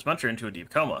 Silas put his mentor into a deep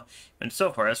coma, and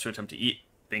so far as to attempt to eat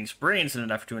Bing's brains in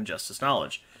an effort to ingest his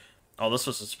knowledge. All this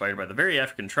was inspired by the very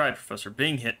African tribe Professor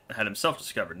Bing had himself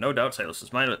discovered. No doubt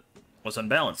Silas's mind was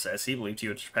unbalanced, as he believed he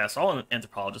would surpass all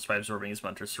anthropologists by absorbing his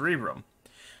mentor's cerebrum.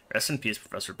 Rest in peace,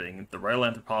 Professor Bing. The Royal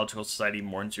Anthropological Society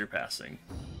mourns your passing.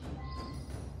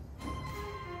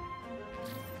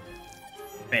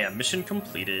 Bam, mission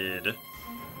completed.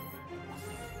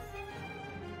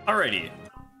 Alrighty.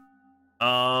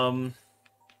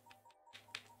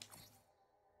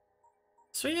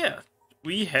 So yeah,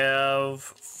 we have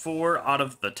 4 out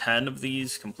of the 10 of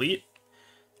these complete.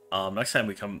 Next time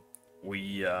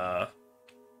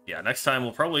next time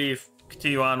we'll probably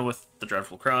continue on with the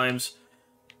Dreadful Crimes.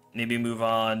 Maybe move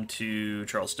on to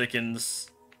Charles Dickens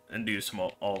and do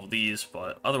all of these,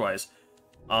 but otherwise,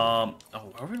 oh,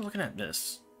 are we looking at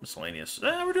miscellaneous?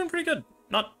 We're doing pretty good.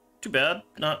 Not too bad,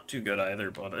 not too good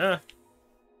either, but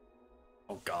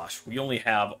oh gosh, we only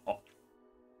have,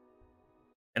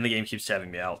 and the game keeps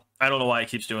tabbing me out. I don't know why it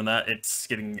keeps doing that. It's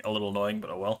getting a little annoying,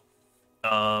 but oh well.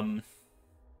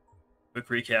 Quick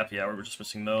recap, yeah, we're just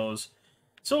missing those.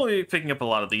 So we'll be picking up a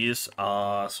lot of these. So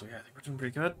yeah, I think we're doing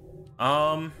pretty good.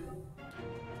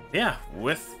 Yeah,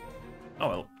 with, oh,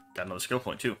 well, got another skill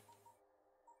point too.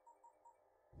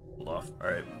 Hold off.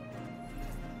 Alright.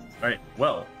 Alright,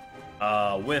 well,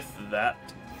 with that,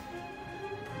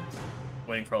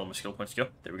 waiting for all of my skill points to go.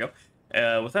 There we go.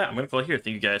 With that, I'm going to call it here.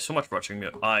 Thank you guys so much for watching.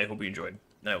 I hope you enjoyed,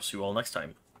 and I will see you all next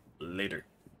time. Later.